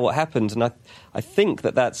what happens? And I think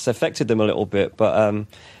that's affected them a little bit, but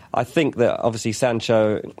I think that obviously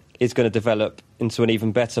Sancho is going to develop into an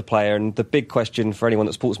even better player. And the big question for anyone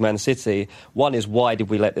that supports Man City, one is, why did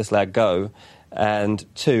we let this lad go? And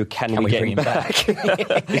 2, can we get him back?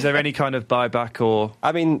 Is there any kind of buyback or...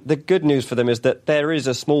 I mean, the good news for them is that there is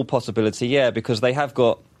a small possibility, because they have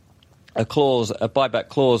got a buyback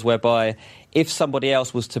clause, whereby if somebody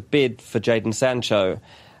else was to bid for Jadon Sancho,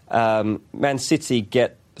 Man City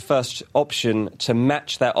get the first option to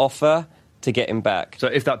match that offer to get him back. So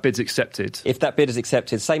if that bid's accepted? If that bid is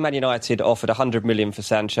accepted, say Man United offered 100 million for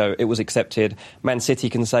Sancho, it was accepted, Man City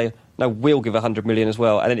can say, no, we'll give 100 million as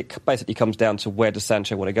well. And then it basically comes down to, where does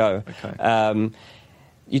Sancho want to go? Okay.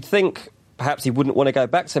 You'd think perhaps he wouldn't want to go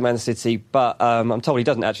back to Man City, but I'm told he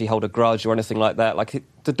doesn't actually hold a grudge or anything like that. Like,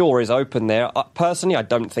 the door is open there. Personally, I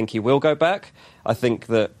don't think he will go back. I think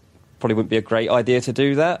that probably wouldn't be a great idea to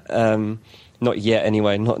do that. Not yet,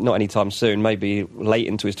 anyway. Not anytime soon. Maybe late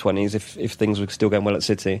into his 20s if things were still going well at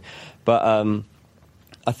City. But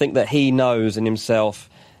I think that he knows in himself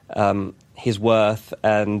his worth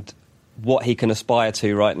and what he can aspire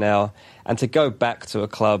to right now. And to go back to a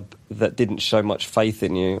club that didn't show much faith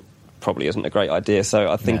in you probably isn't a great idea.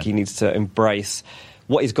 So I think he needs to embrace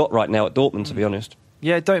what he's got right now at Dortmund, to be honest.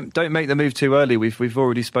 Yeah, don't make the move too early. We've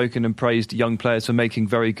already spoken and praised young players for making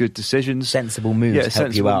very good decisions. Sensible moves. Yeah,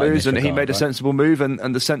 sensible moves, and he made a sensible move, and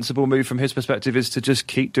the sensible move from his perspective is to just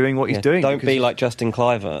keep doing what he's doing. Don't be like Justin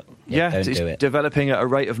Kluivert. Yeah, he's developing at a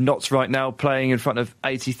rate of knots right now, playing in front of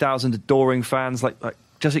 80,000 adoring fans. Like,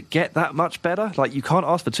 does it get that much better? Like, you can't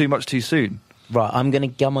ask for too much too soon. Right, I'm going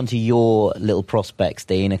to come onto your little prospects,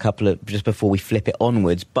 Dean, just before we flip it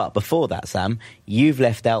onwards. But before that, Sam, you've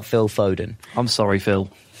left out Phil Foden. I'm sorry, Phil.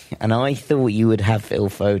 And I thought you would have Phil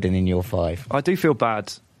Foden in your 5. I do feel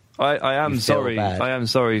bad. I am sorry. I am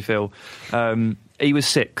sorry, Phil. He was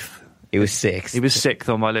 6th. He was 6th. He was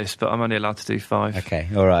 6th on my list, but I'm only allowed to do 5. Okay,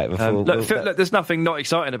 all right. Look, there's nothing not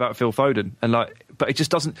exciting about Phil Foden, and but it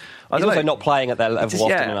just doesn't. He's also not playing at that level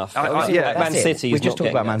often enough. Man City. We just talked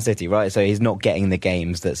about Man City, right? So he's not getting the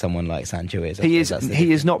games that someone like Sancho is. He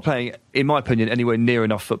is not playing, in my opinion, anywhere near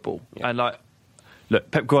enough football. Yeah. And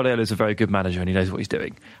look, Pep Guardiola is a very good manager, and he knows what he's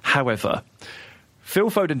doing. However,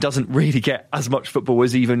 Phil Foden doesn't really get as much football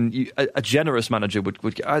as even a generous manager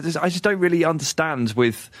would get. I just don't really understand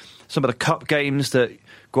with some of the cup games that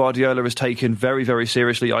Guardiola has taken very, very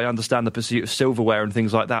seriously. I understand the pursuit of silverware and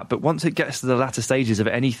things like that, but once it gets to the latter stages of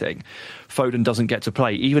anything, Foden doesn't get to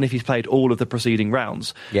play, even if he's played all of the preceding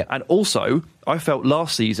rounds. Yep. And also, I felt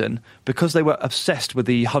last season, because they were obsessed with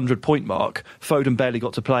the 100-point mark, Foden barely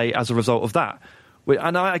got to play as a result of that.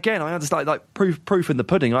 And I understand, like, proof in the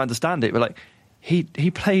pudding, I understand it, but like, he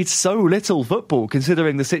played so little football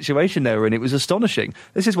considering the situation they were in. It was astonishing.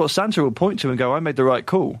 This is what Santa will point to and go, I made the right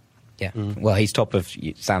call. Yeah, well, he's top of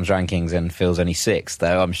Sam's rankings and Phil's only 6th,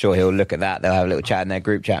 though. I'm sure he'll look at that. They'll have a little chat in their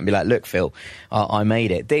group chat and be like, look, Phil, I made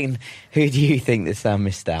it. Dean, who do you think that Sam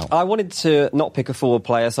missed out? I wanted to not pick a forward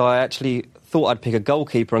player, so I actually thought I'd pick a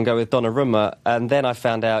goalkeeper and go with Donnarumma, and then I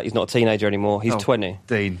found out he's not a teenager anymore. He's 20.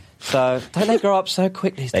 Dean. So, don't they grow up so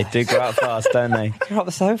quickly? They do grow up fast, don't they? They grow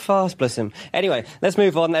up so fast, bless him. Anyway, let's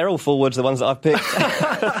move on. They're all forwards, the ones that I've picked.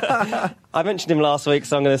 I mentioned him last week,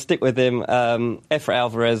 so I'm going to stick with him. Efrain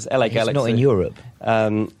Alvarez, LA Galaxy. He's not in Europe.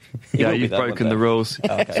 Yeah, you've broken the rules.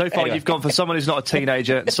 Okay. So far, Anyway. You've gone for someone who's not a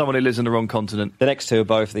teenager and someone who lives in the wrong continent. The next two are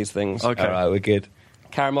both these things. Okay. All right, we're good.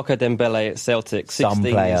 Karamoko Dembele at Celtic, 16 Some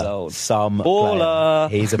player. years old. Some baller.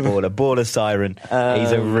 player. He's a baller. Baller siren.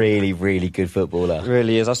 He's a really, really good footballer.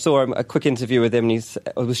 Really is. I saw a quick interview with him, and he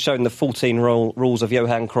was shown the 14 rules of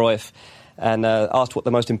Johan Cruyff, and asked what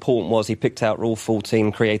the most important was. He picked out Rule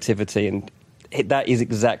 14, creativity, and that is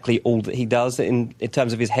exactly all that he does in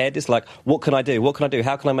terms of his head. It's like, what can I do? What can I do?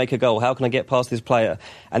 How can I make a goal? How can I get past this player?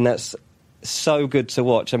 And that's so good to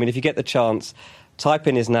watch. I mean, if you get the chance, type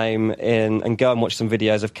in his name in and go and watch some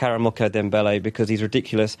videos of Karamoko Dembele, because he's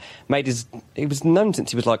ridiculous. He was known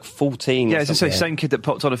since he was like 14. Yeah, it's the same kid that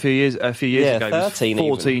popped on a few years ago. 13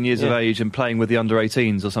 14 even. years of age and playing with the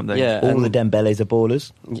under-18s or something. Yeah. All the Dembeles are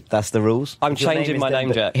ballers. That's the rules. I'm If your changing name my is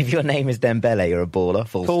name, Jack. If your name is Dembele, you're a baller.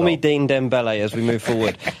 Full Call stop. me Dean Dembele as we move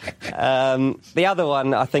forward. The other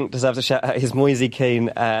one I think deserves a shout out is Moise Kean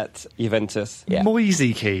at Juventus. Yeah.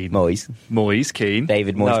 Moise Kean. Moise Kean.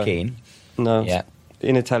 David Moise No. Kean. No. Yeah.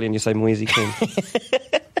 In Italian you say Moise Kean.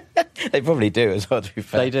 They probably do as well, to be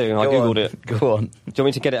fair. They do. I Go googled on. it. Go on. Do you want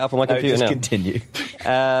me to get it up on my computer just now? continue.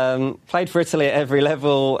 Played for Italy at every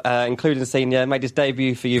level, including senior. Made his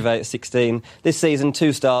debut for Juve at 16. This season,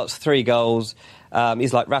 2 starts, 3 goals.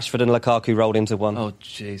 He's like Rashford and Lukaku rolled into one. Oh,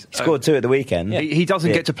 jeez. Scored 2 at the weekend. He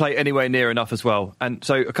doesn't get to play anywhere near enough as well. And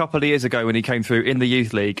so a couple of years ago when he came through in the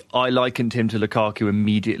Youth League, I likened him to Lukaku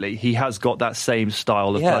immediately. He has got that same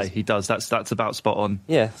style of play. He does. That's about spot on.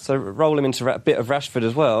 Yeah, so roll him into a bit of Rashford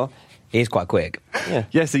as well. He's quite quick. Yeah.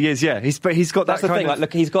 Yes, he is, yeah. He's got That's that the kind thing, of... like,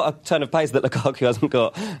 look, he's got a turn of pace that Lukaku hasn't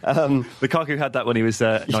got. Lukaku had that when he was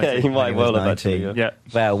 19. Yeah, he might well have actually. Yeah.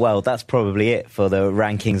 Well, that's probably it for the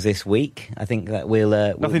rankings this week. I think that we'll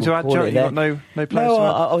Nothing to add, call Joe? it You there. got no players No, to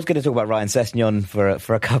add? I was going to talk about Ryan Sessegnon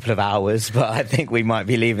for a couple of hours, but I think we might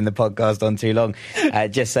be leaving the podcast on too long.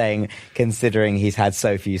 Just saying, considering he's had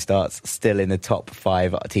so few starts, still in the top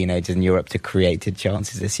 5 teenagers in Europe to created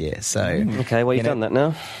chances this year. So Okay, well, you've done that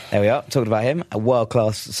now. there we are. Talked about him, a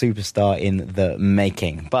world-class superstar in the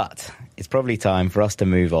making. But it's probably time for us to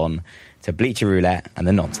move on to Bleacher Roulette and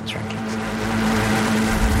the nonsense rankings.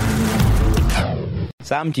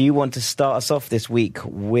 Sam, do you want to start us off this week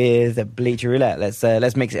with Bleacher Roulette?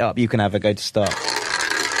 Let's mix it up. You can have a go to start.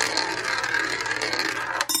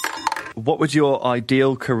 What would your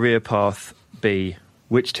ideal career path be?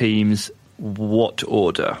 Which teams? What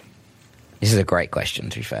order? This is a great question,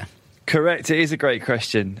 to be fair. Correct, it is a great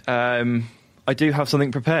question. I do have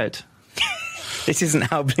something prepared. This isn't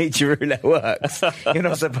how Bleacher Roulette works. You're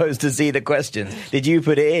not supposed to see the questions. Did you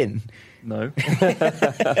put it in? No.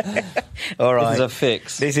 All right. This is a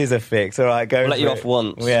fix. This is a fix. All right, go. We'll let for you it. off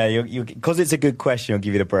once. Yeah, because it's a good question. I'll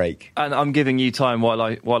give you the break. And I'm giving you time while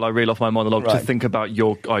I reel off my monologue to Right. think about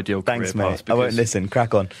your ideal Thanks, career mate. path. I won't because- listen.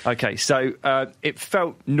 Crack on. Okay, so it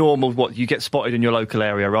felt normal. What you get spotted in your local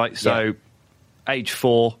area, right? So, age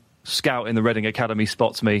 4, scout in the Reading Academy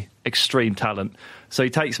spots me, extreme talent. So he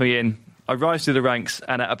takes me in. I rise through the ranks,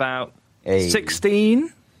 and at about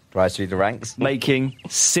 16, Rise through the ranks. making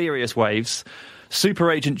serious waves,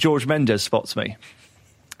 super agent George Mendes spots me.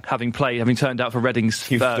 Having turned out for Reading's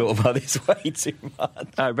You've thought about this way too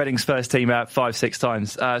much. Reading's first team out 5-6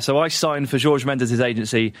 times. So I signed for George Mendes'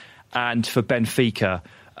 agency and for Benfica.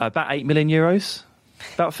 About €8 million.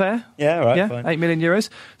 About fair? Yeah, right, Yeah, fine. €8 million.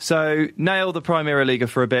 So nailed the Primera Liga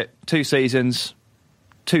for a bit. 2 seasons,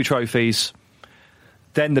 2 trophies.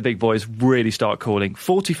 Then the big boys really start calling.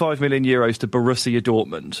 €45 million to Borussia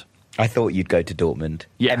Dortmund. I thought you'd go to Dortmund,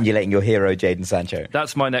 Yeah. emulating your hero, Jadon Sancho.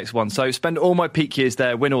 That's my next one. So spend all my peak years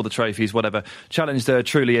there, win all the trophies, whatever. Challenge the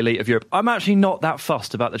truly elite of Europe. I'm actually not that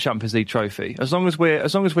fussed about the Champions League trophy. As long as we're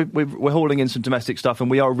hauling in some domestic stuff and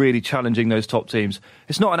we are really challenging those top teams,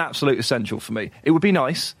 it's not an absolute essential for me. It would be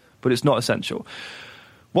nice, but it's not essential.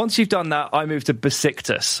 Once you've done that, I move to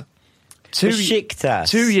Besiktas. 2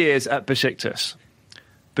 years at Besiktas.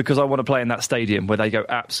 Because I want to play in that stadium where they go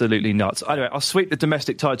absolutely nuts. Anyway, I'll sweep the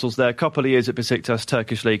domestic titles there. A couple of years at Besiktas,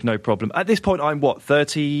 Turkish League, no problem. At this point, I'm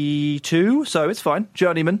 32? So it's fine.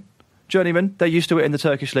 Journeyman. They're used to it in the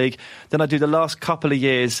Turkish League. Then I do the last couple of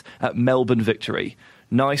years at Melbourne Victory.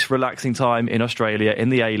 Nice, relaxing time in Australia, in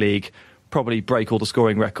the A-League. Probably break all the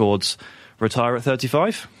scoring records. Retire at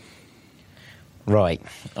 35. Right.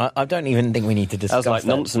 I don't even think we need to discuss That was like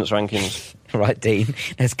nonsense rankings. Right, Dean,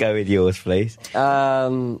 let's go with yours, please.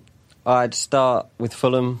 I'd start with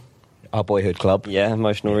Fulham. Our boyhood club. Yeah,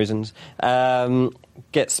 emotional reasons.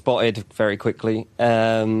 Get spotted very quickly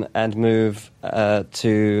and move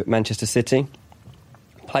to Manchester City.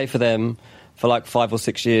 Play for them for like 5 or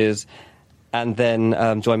 6 years and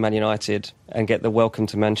then join Man United and get the welcome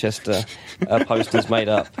to Manchester posters made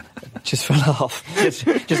up just for a laugh.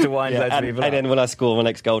 Just to wind loads of people up. And then when I score my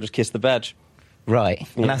next goal, just kiss the badge. Right,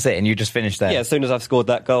 and that's it, and you just finished there. Yeah, as soon as I've scored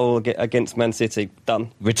that goal against Man City,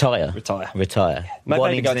 done. Retire. Maybe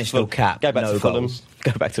One go international cap, go back no to Fulham. goals.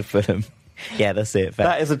 Go back to Fulham. Yeah, that's it.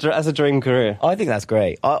 Fair. That's a dream career. I think that's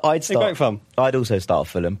great. I'd start. Great fun. I'd also start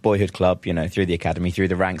Fulham, boyhood club. Through the academy, through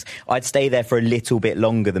the ranks. I'd stay there for a little bit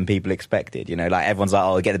longer than people expected. Like everyone's like,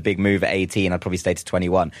 "Oh, I'll get the big move at 18." I'd probably stay to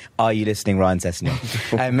 21. Are you listening, Ryan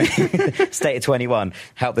Sessegnon? Stay at 21.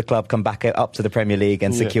 Help the club come back up to the Premier League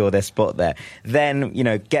and secure their spot there. Then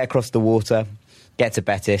get across the water. Get to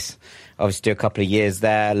Betis, obviously do a couple of years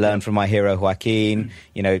there, learn from my hero Joaquin,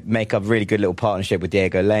 make a really good little partnership with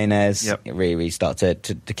Diego Lainez, really start to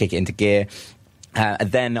kick it into gear.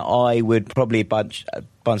 Then I would probably bunch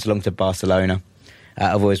along to Barcelona.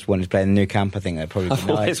 I've always wanted to play in the new camp. I think that'd probably be nice. I've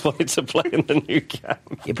always wanted to play in the new camp.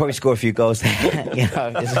 You probably score a few goals there.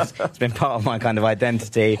 It's been part of my kind of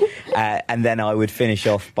identity. And then I would finish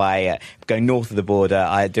off by going north of the border.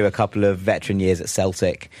 I'd do a couple of veteran years at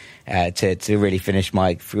Celtic to really finish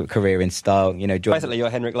my career in style. Basically, you're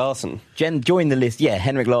Henrik Larsson. Join the list. Yeah,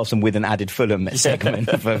 Henrik Larsson with an added Fulham segment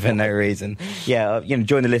for no reason. Yeah,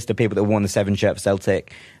 join the list of people that won the 7 shirt for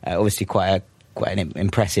Celtic. Obviously, quite an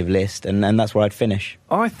impressive list, and that's where I'd finish.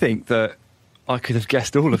 I think that I could have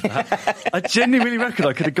guessed all of that. I genuinely reckon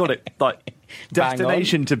I could have got it, like,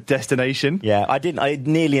 destination to destination. Yeah, I didn't. I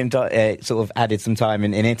nearly sort of added some time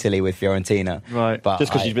in Italy with Fiorentina. Right. But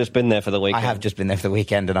just because you've just been there for the weekend. I have just been there for the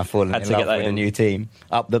weekend, and I've fallen in love with a new team.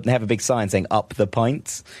 They have a big sign saying "Up the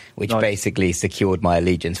Pints," which basically secured my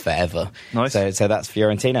allegiance forever. Nice. So that's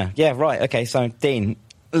Fiorentina. Yeah, right. Okay, so Dean,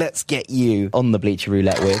 let's get you on the Bleacher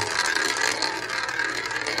Roulette with...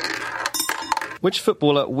 Which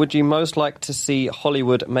footballer would you most like to see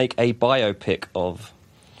Hollywood make a biopic of?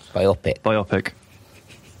 Biopic.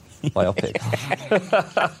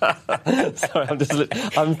 Sorry,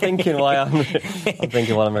 I'm thinking while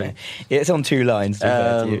I'm reading. It's on 2 lines.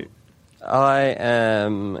 To you. I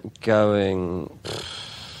am going...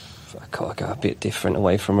 I've got to go a bit different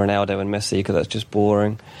away from Ronaldo and Messi because that's just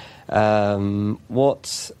boring.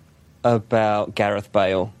 What about Gareth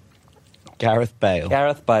Bale? Gareth Bale.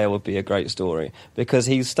 Gareth Bale would be a great story because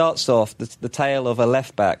he starts off the tale of a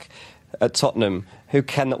left-back at Tottenham who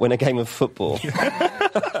cannot win a game of football. True,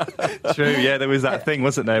 yeah, there was that thing,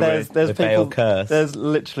 wasn't there? There's the Bale curse. There's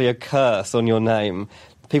literally a curse on your name.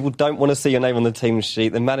 People don't want to see your name on the team sheet.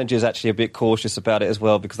 The manager's actually a bit cautious about it as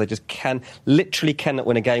well because they just literally cannot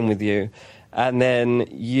win a game with you. And then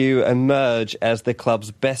you emerge as the club's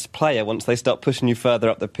best player once they start pushing you further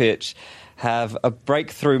up the pitch. Have a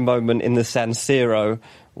breakthrough moment in the San Siro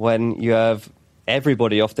when you have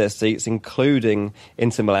everybody off their seats, including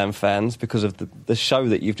Inter Milan fans, because of the show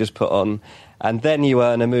that you've just put on. And then you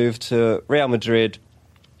earn a move to Real Madrid.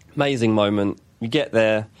 Amazing moment. You get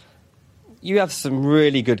there. You have some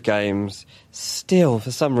really good games. Still, for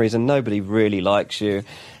some reason, nobody really likes you.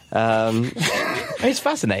 It's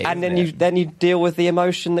fascinating. And then you deal with the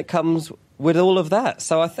emotion that comes with all of that.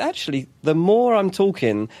 So actually, the more I'm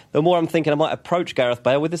talking, the more I'm thinking I might approach Gareth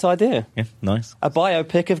Bale with this idea. Yeah, nice. A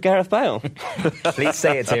biopic of Gareth Bale. Please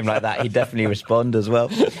say it to him like that. He'd definitely respond as well.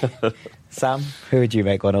 Sam, who would you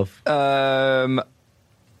make one of?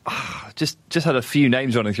 Just had a few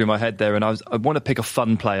names running through my head there, and I want to pick a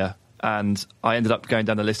fun player, and I ended up going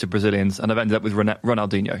down the list of Brazilians, and I've ended up with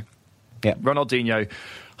Ronaldinho. Yeah, Ronaldinho,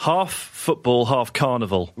 half football, half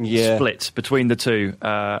carnival, split between the two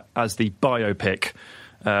as the biopic.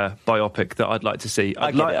 biopic that I'd like to see.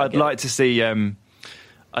 I'd like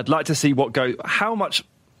to see what go. How much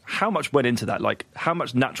went into that? Like how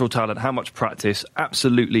much natural talent, how much practice?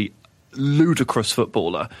 Absolutely ludicrous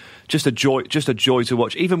footballer. Just a joy to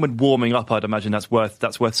watch. Even when warming up, I'd imagine that's worth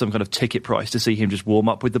some kind of ticket price to see him just warm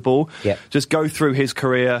up with the ball. Yeah. Just go through his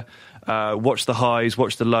career, watch the highs,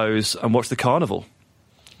 watch the lows, and watch the carnival.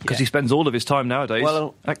 Because he spends all of his time nowadays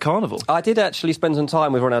at carnival. I did actually spend some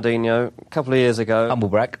time with Ronaldinho a couple of years ago. Humble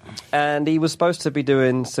brag. And he was supposed to be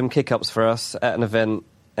doing some kick-ups for us at an event,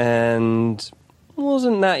 and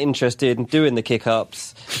wasn't that interested in doing the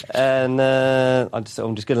kick-ups. And I'm just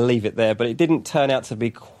going to leave it there. But it didn't turn out to be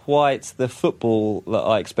quite the football that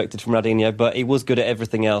I expected from Ronaldinho, but he was good at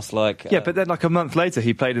everything else. But then like a month later,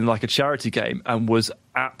 he played in like a charity game and was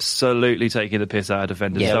absolutely taking the piss out of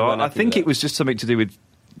defenders. Yeah, so I think it was just something to do with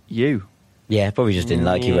you. Yeah, probably just didn't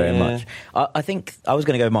like you very much. I think I was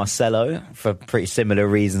going to go Marcelo for pretty similar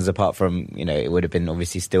reasons, apart from, it would have been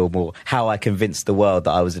obviously still more how I convinced the world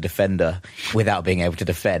that I was a defender without being able to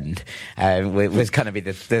defend was kind of be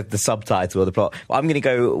the subtitle or the plot. But I'm going to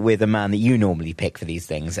go with a man that you normally pick for these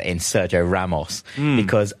things in Sergio Ramos,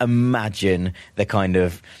 because imagine the kind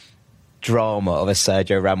of drama of a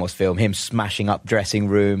Sergio Ramos film, him smashing up dressing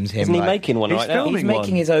rooms. Isn't he making one right now? He's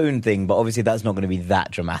making his own thing, but obviously that's not going to be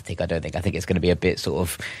that dramatic, I don't think. I think it's going to be a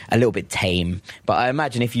little bit tame. But I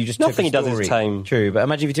imagine if you just Nothing took a story, he does is tame. True, but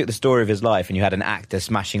imagine if you took the story of his life and you had an actor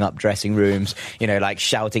smashing up dressing rooms, like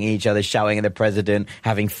shouting at each other, shouting at the president,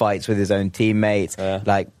 having fights with his own teammates,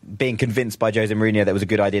 like being convinced by Jose Mourinho that it was a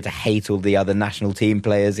good idea to hate all the other national team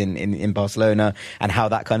players in Barcelona, and how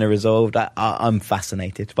that kind of resolved. I'm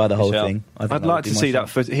fascinated by the whole thing. I'd like to see that.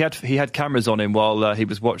 He had cameras on him while he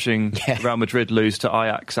was watching Real Madrid lose to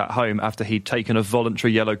Ajax at home after he'd taken a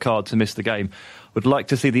voluntary yellow card to miss the game. Would like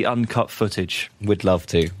to see the uncut footage. Would love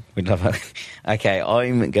to. Okay,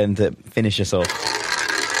 I'm going to finish us off.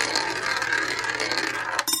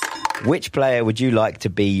 Which player would you like to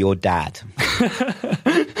be your dad?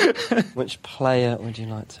 Which player would you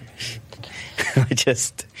like to be?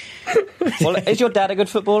 Well, is your dad a good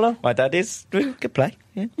footballer? My dad is. Good play.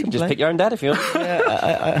 Yeah, you can just pick your own dad if you want.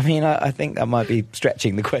 Yeah, I think I might be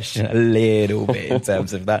stretching the question a little bit in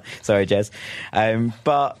terms of that. Sorry, Jez.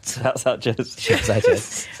 But that's out,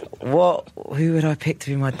 Jez. Who would I pick to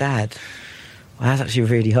be my dad? Well, that's actually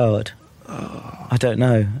really hard. I don't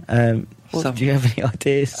know. Do you have any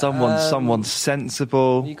ideas? Someone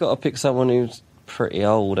sensible. You've got to pick someone who's pretty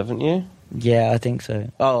old, haven't you? Yeah, I think so.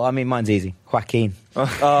 Oh, I mean, mine's easy. Joaquin.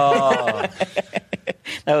 Oh.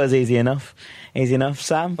 That was easy enough. Easy enough.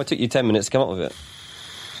 Sam? It took you 10 minutes to come up with it.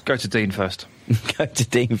 Go to Dean first.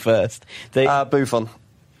 Buffon.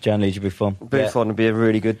 Gianluigi Buffon. Buffon would be a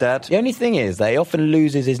really good dad. The only thing is that he often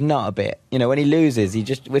loses his nut a bit. When he loses,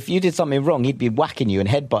 if you did something wrong, he'd be whacking you and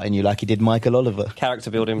headbutting you like he did Michael Oliver. Character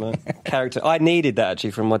building, man. I needed that actually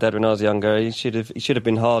from my dad when I was younger. He should have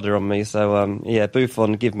been harder on me. So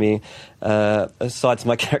Buffon give me a side to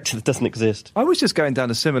my character that doesn't exist. I was just going down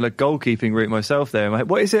a similar goalkeeping route myself there.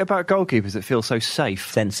 What is it about goalkeepers that feel so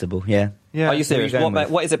safe? Sensible, yeah. Yeah. Are you serious?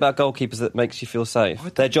 What is it about goalkeepers that makes you feel safe?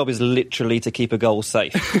 Their job is literally to keep a goal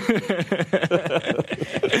safe.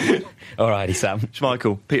 Alrighty, Sam.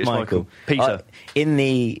 Peter Schmeichel. Peter. In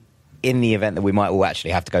the event that we might all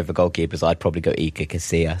actually have to go for goalkeepers, I'd probably go Iker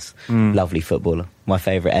Casillas. Lovely footballer. My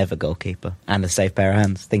favourite ever goalkeeper. And a safe pair of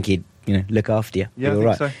hands. Think he'd look after you. Yeah, I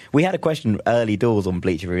think so. We had a question early doors on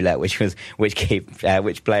Bleacher Roulette, which was which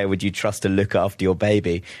player would you trust to look after your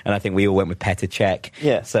baby? And I think we all went with Petr Cech.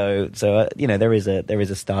 Yeah. So there is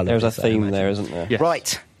a style. There's a theme there, isn't there? Yes.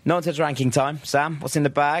 Right. Nonsense ranking time. Sam, what's in the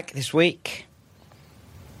bag this week?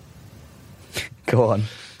 Go on.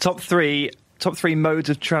 Top three modes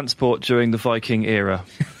of transport during the Viking era.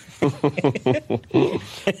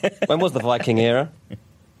 When was the Viking era?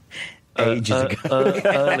 Ages ago.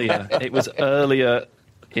 Earlier. It was earlier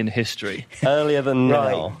in history. Earlier than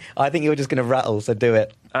now. Right. I think you're just going to rattle, so do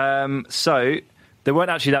it. So, there weren't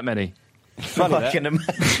actually that many. Funny I can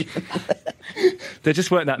imagine. There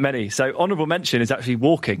just weren't that many. So, honourable mention is actually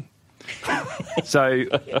walking. So,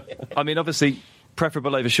 I mean, obviously,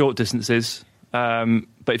 preferable over short distances.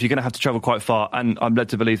 But if you're going to have to travel quite far, and I'm led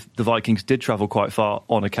to believe the Vikings did travel quite far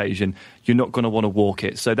on occasion, you're not going to want to walk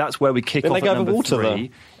it. So that's where we kick off at number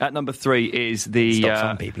 3. At number 3 is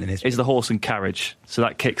the horse and carriage. So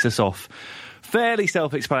that kicks us off. Fairly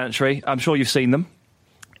self-explanatory. I'm sure you've seen them.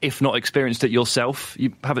 If not experienced it yourself,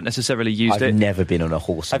 you haven't necessarily used it. I've never been on a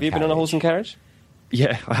horse and carriage. Have you been on a horse and carriage?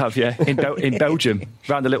 Yeah, I have, yeah. In Belgium,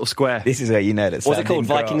 round a little square. This is where you know that. What's it called?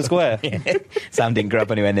 Viking Square? Yeah. Sam didn't grow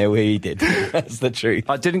up anywhere near where he did. That's the truth.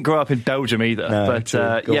 I didn't grow up in Belgium either. No, but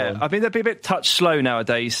yeah, I mean, they'd be a bit touch slow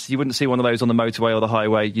nowadays. You wouldn't see one of those on the motorway or the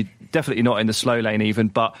highway. You're definitely not in the slow lane even.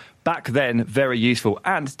 But back then, very useful.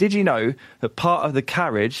 And did you know that part of the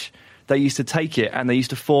carriage, they used to take it and they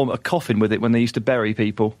used to form a coffin with it when they used to bury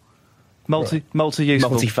people?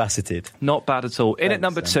 Multi-useful. Multifaceted. Not bad at all. In at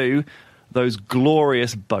number 2, those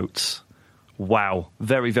glorious boats. Wow.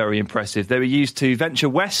 Very, very impressive. They were used to venture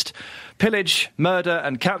west, pillage, murder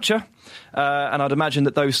and capture. And I'd imagine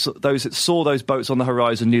that those that saw those boats on the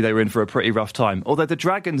horizon knew they were in for a pretty rough time. Although the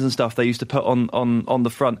dragons and stuff they used to put on the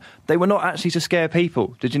front, they were not actually to scare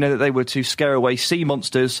people. Did you know that they were to scare away sea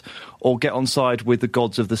monsters or get on side with the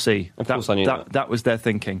gods of the sea? Of course I knew that. That was their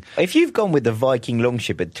thinking. If you've gone with the Viking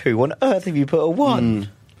longship at 2, on earth have you put a 1?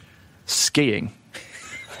 Skiing.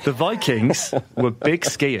 The Vikings were big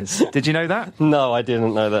skiers. Did you know that? No, I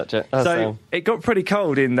didn't know that, Jet. So it got pretty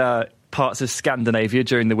cold in parts of Scandinavia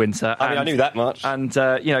during the winter. I mean, I knew that much. And,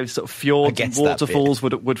 sort of fjords and waterfalls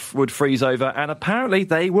would freeze over. And apparently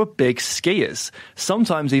they were big skiers,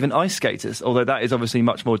 sometimes even ice skaters, although that is obviously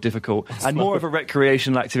much more difficult and more of a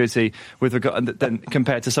recreational activity with regard than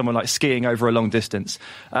compared to someone like skiing over a long distance.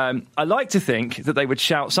 I like to think that they would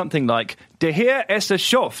shout something like, "De hier is a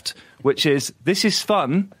schoft," which is, "This is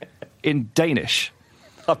fun," in Danish.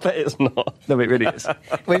 I bet it's not. No, it really is.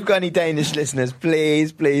 We've got any Danish listeners?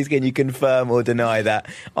 Please, can you confirm or deny that?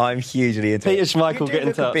 I'm hugely into Peter it. Schmeichel, get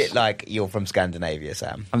in touch. A bit like you're from Scandinavia,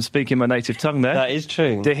 Sam. I'm speaking my native tongue there. That is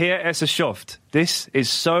true. De hier is a schoft. This is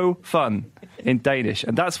so fun, in Danish.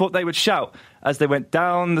 And that's what they would shout as they went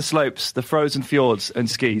down the slopes, the frozen fjords and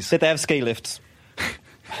skis. Did they have ski lifts?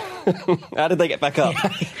 How did they get back up?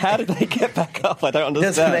 How did they get back up? I don't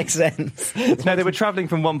understand. Doesn't make sense. No, they were travelling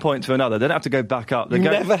from one point to another. They don't have to go back up. You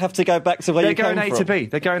never have to go back to where you came from. They're going A to B.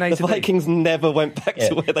 They're going A to B. The Vikings never went back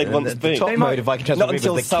to where they'd once been. The top mode of Viking transport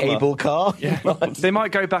was the cable car. Yeah. They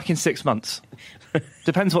might go back in 6 months.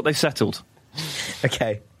 Depends what they've settled.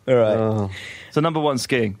 Okay. All right. So number 1,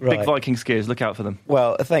 skiing. Right. Big Viking skiers. Look out for them.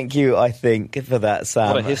 Well, thank you, I think, for that, Sam.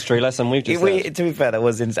 What a history lesson we've just had. To be fair, that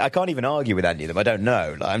was I can't even argue with any of them. I don't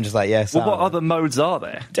know. I'm just like, yes. Well, what other modes are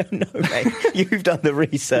there? I don't know, mate. You've done the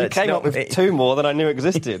research. You came up with 2 more than I knew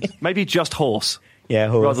existed. Maybe just horse. Yeah,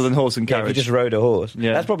 horse. Rather than horse and carriage. Yeah, if you just rode a horse.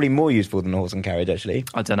 Yeah. That's probably more useful than a horse and carriage, actually.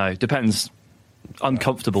 I don't know. Depends.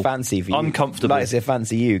 Uncomfortable. Fancy for you. Uncomfortable. Like I say,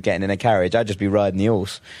 fancy you getting in a carriage. I'd just be riding the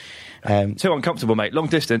horse. Too uncomfortable, mate. Long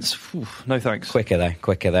distance, no thanks. Quicker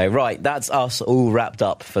though. Right, that's us all wrapped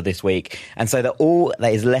up for this week. And so all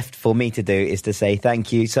that is left for me to do is to say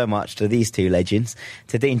thank you so much to these 2 legends,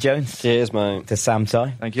 to Dean Jones. Cheers, mate. To Sam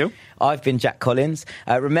Tighe. Thank you. I've been Jack Collins.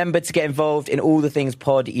 Remember to get involved in all the things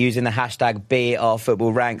pod using the hashtag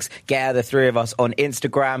 #BeOurFootballRanks. Get out the 3 of us on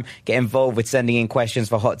Instagram. Get involved with sending in questions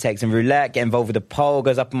for Hot Takes and Roulette. Get involved with the poll.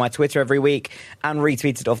 Goes up on my Twitter every week and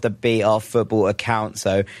retweeted off the Be Our Football account.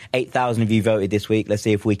 So 8,000 of you voted this week. Let's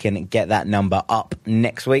see if we can get that number up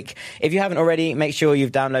next week. If you haven't already, make sure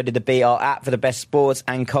you've downloaded the BR app for the best sports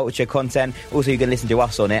and culture content. Also, you can listen to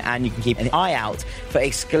us on it, and you can keep an eye out for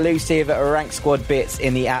exclusive Rank Squad bits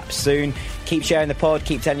in the app soon. Keep sharing the pod,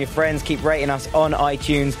 keep telling your friends, keep rating us on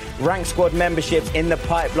iTunes. Rank Squad memberships in the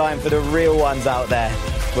pipeline for the real ones out there.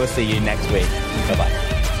 We'll see you next week. Bye-bye.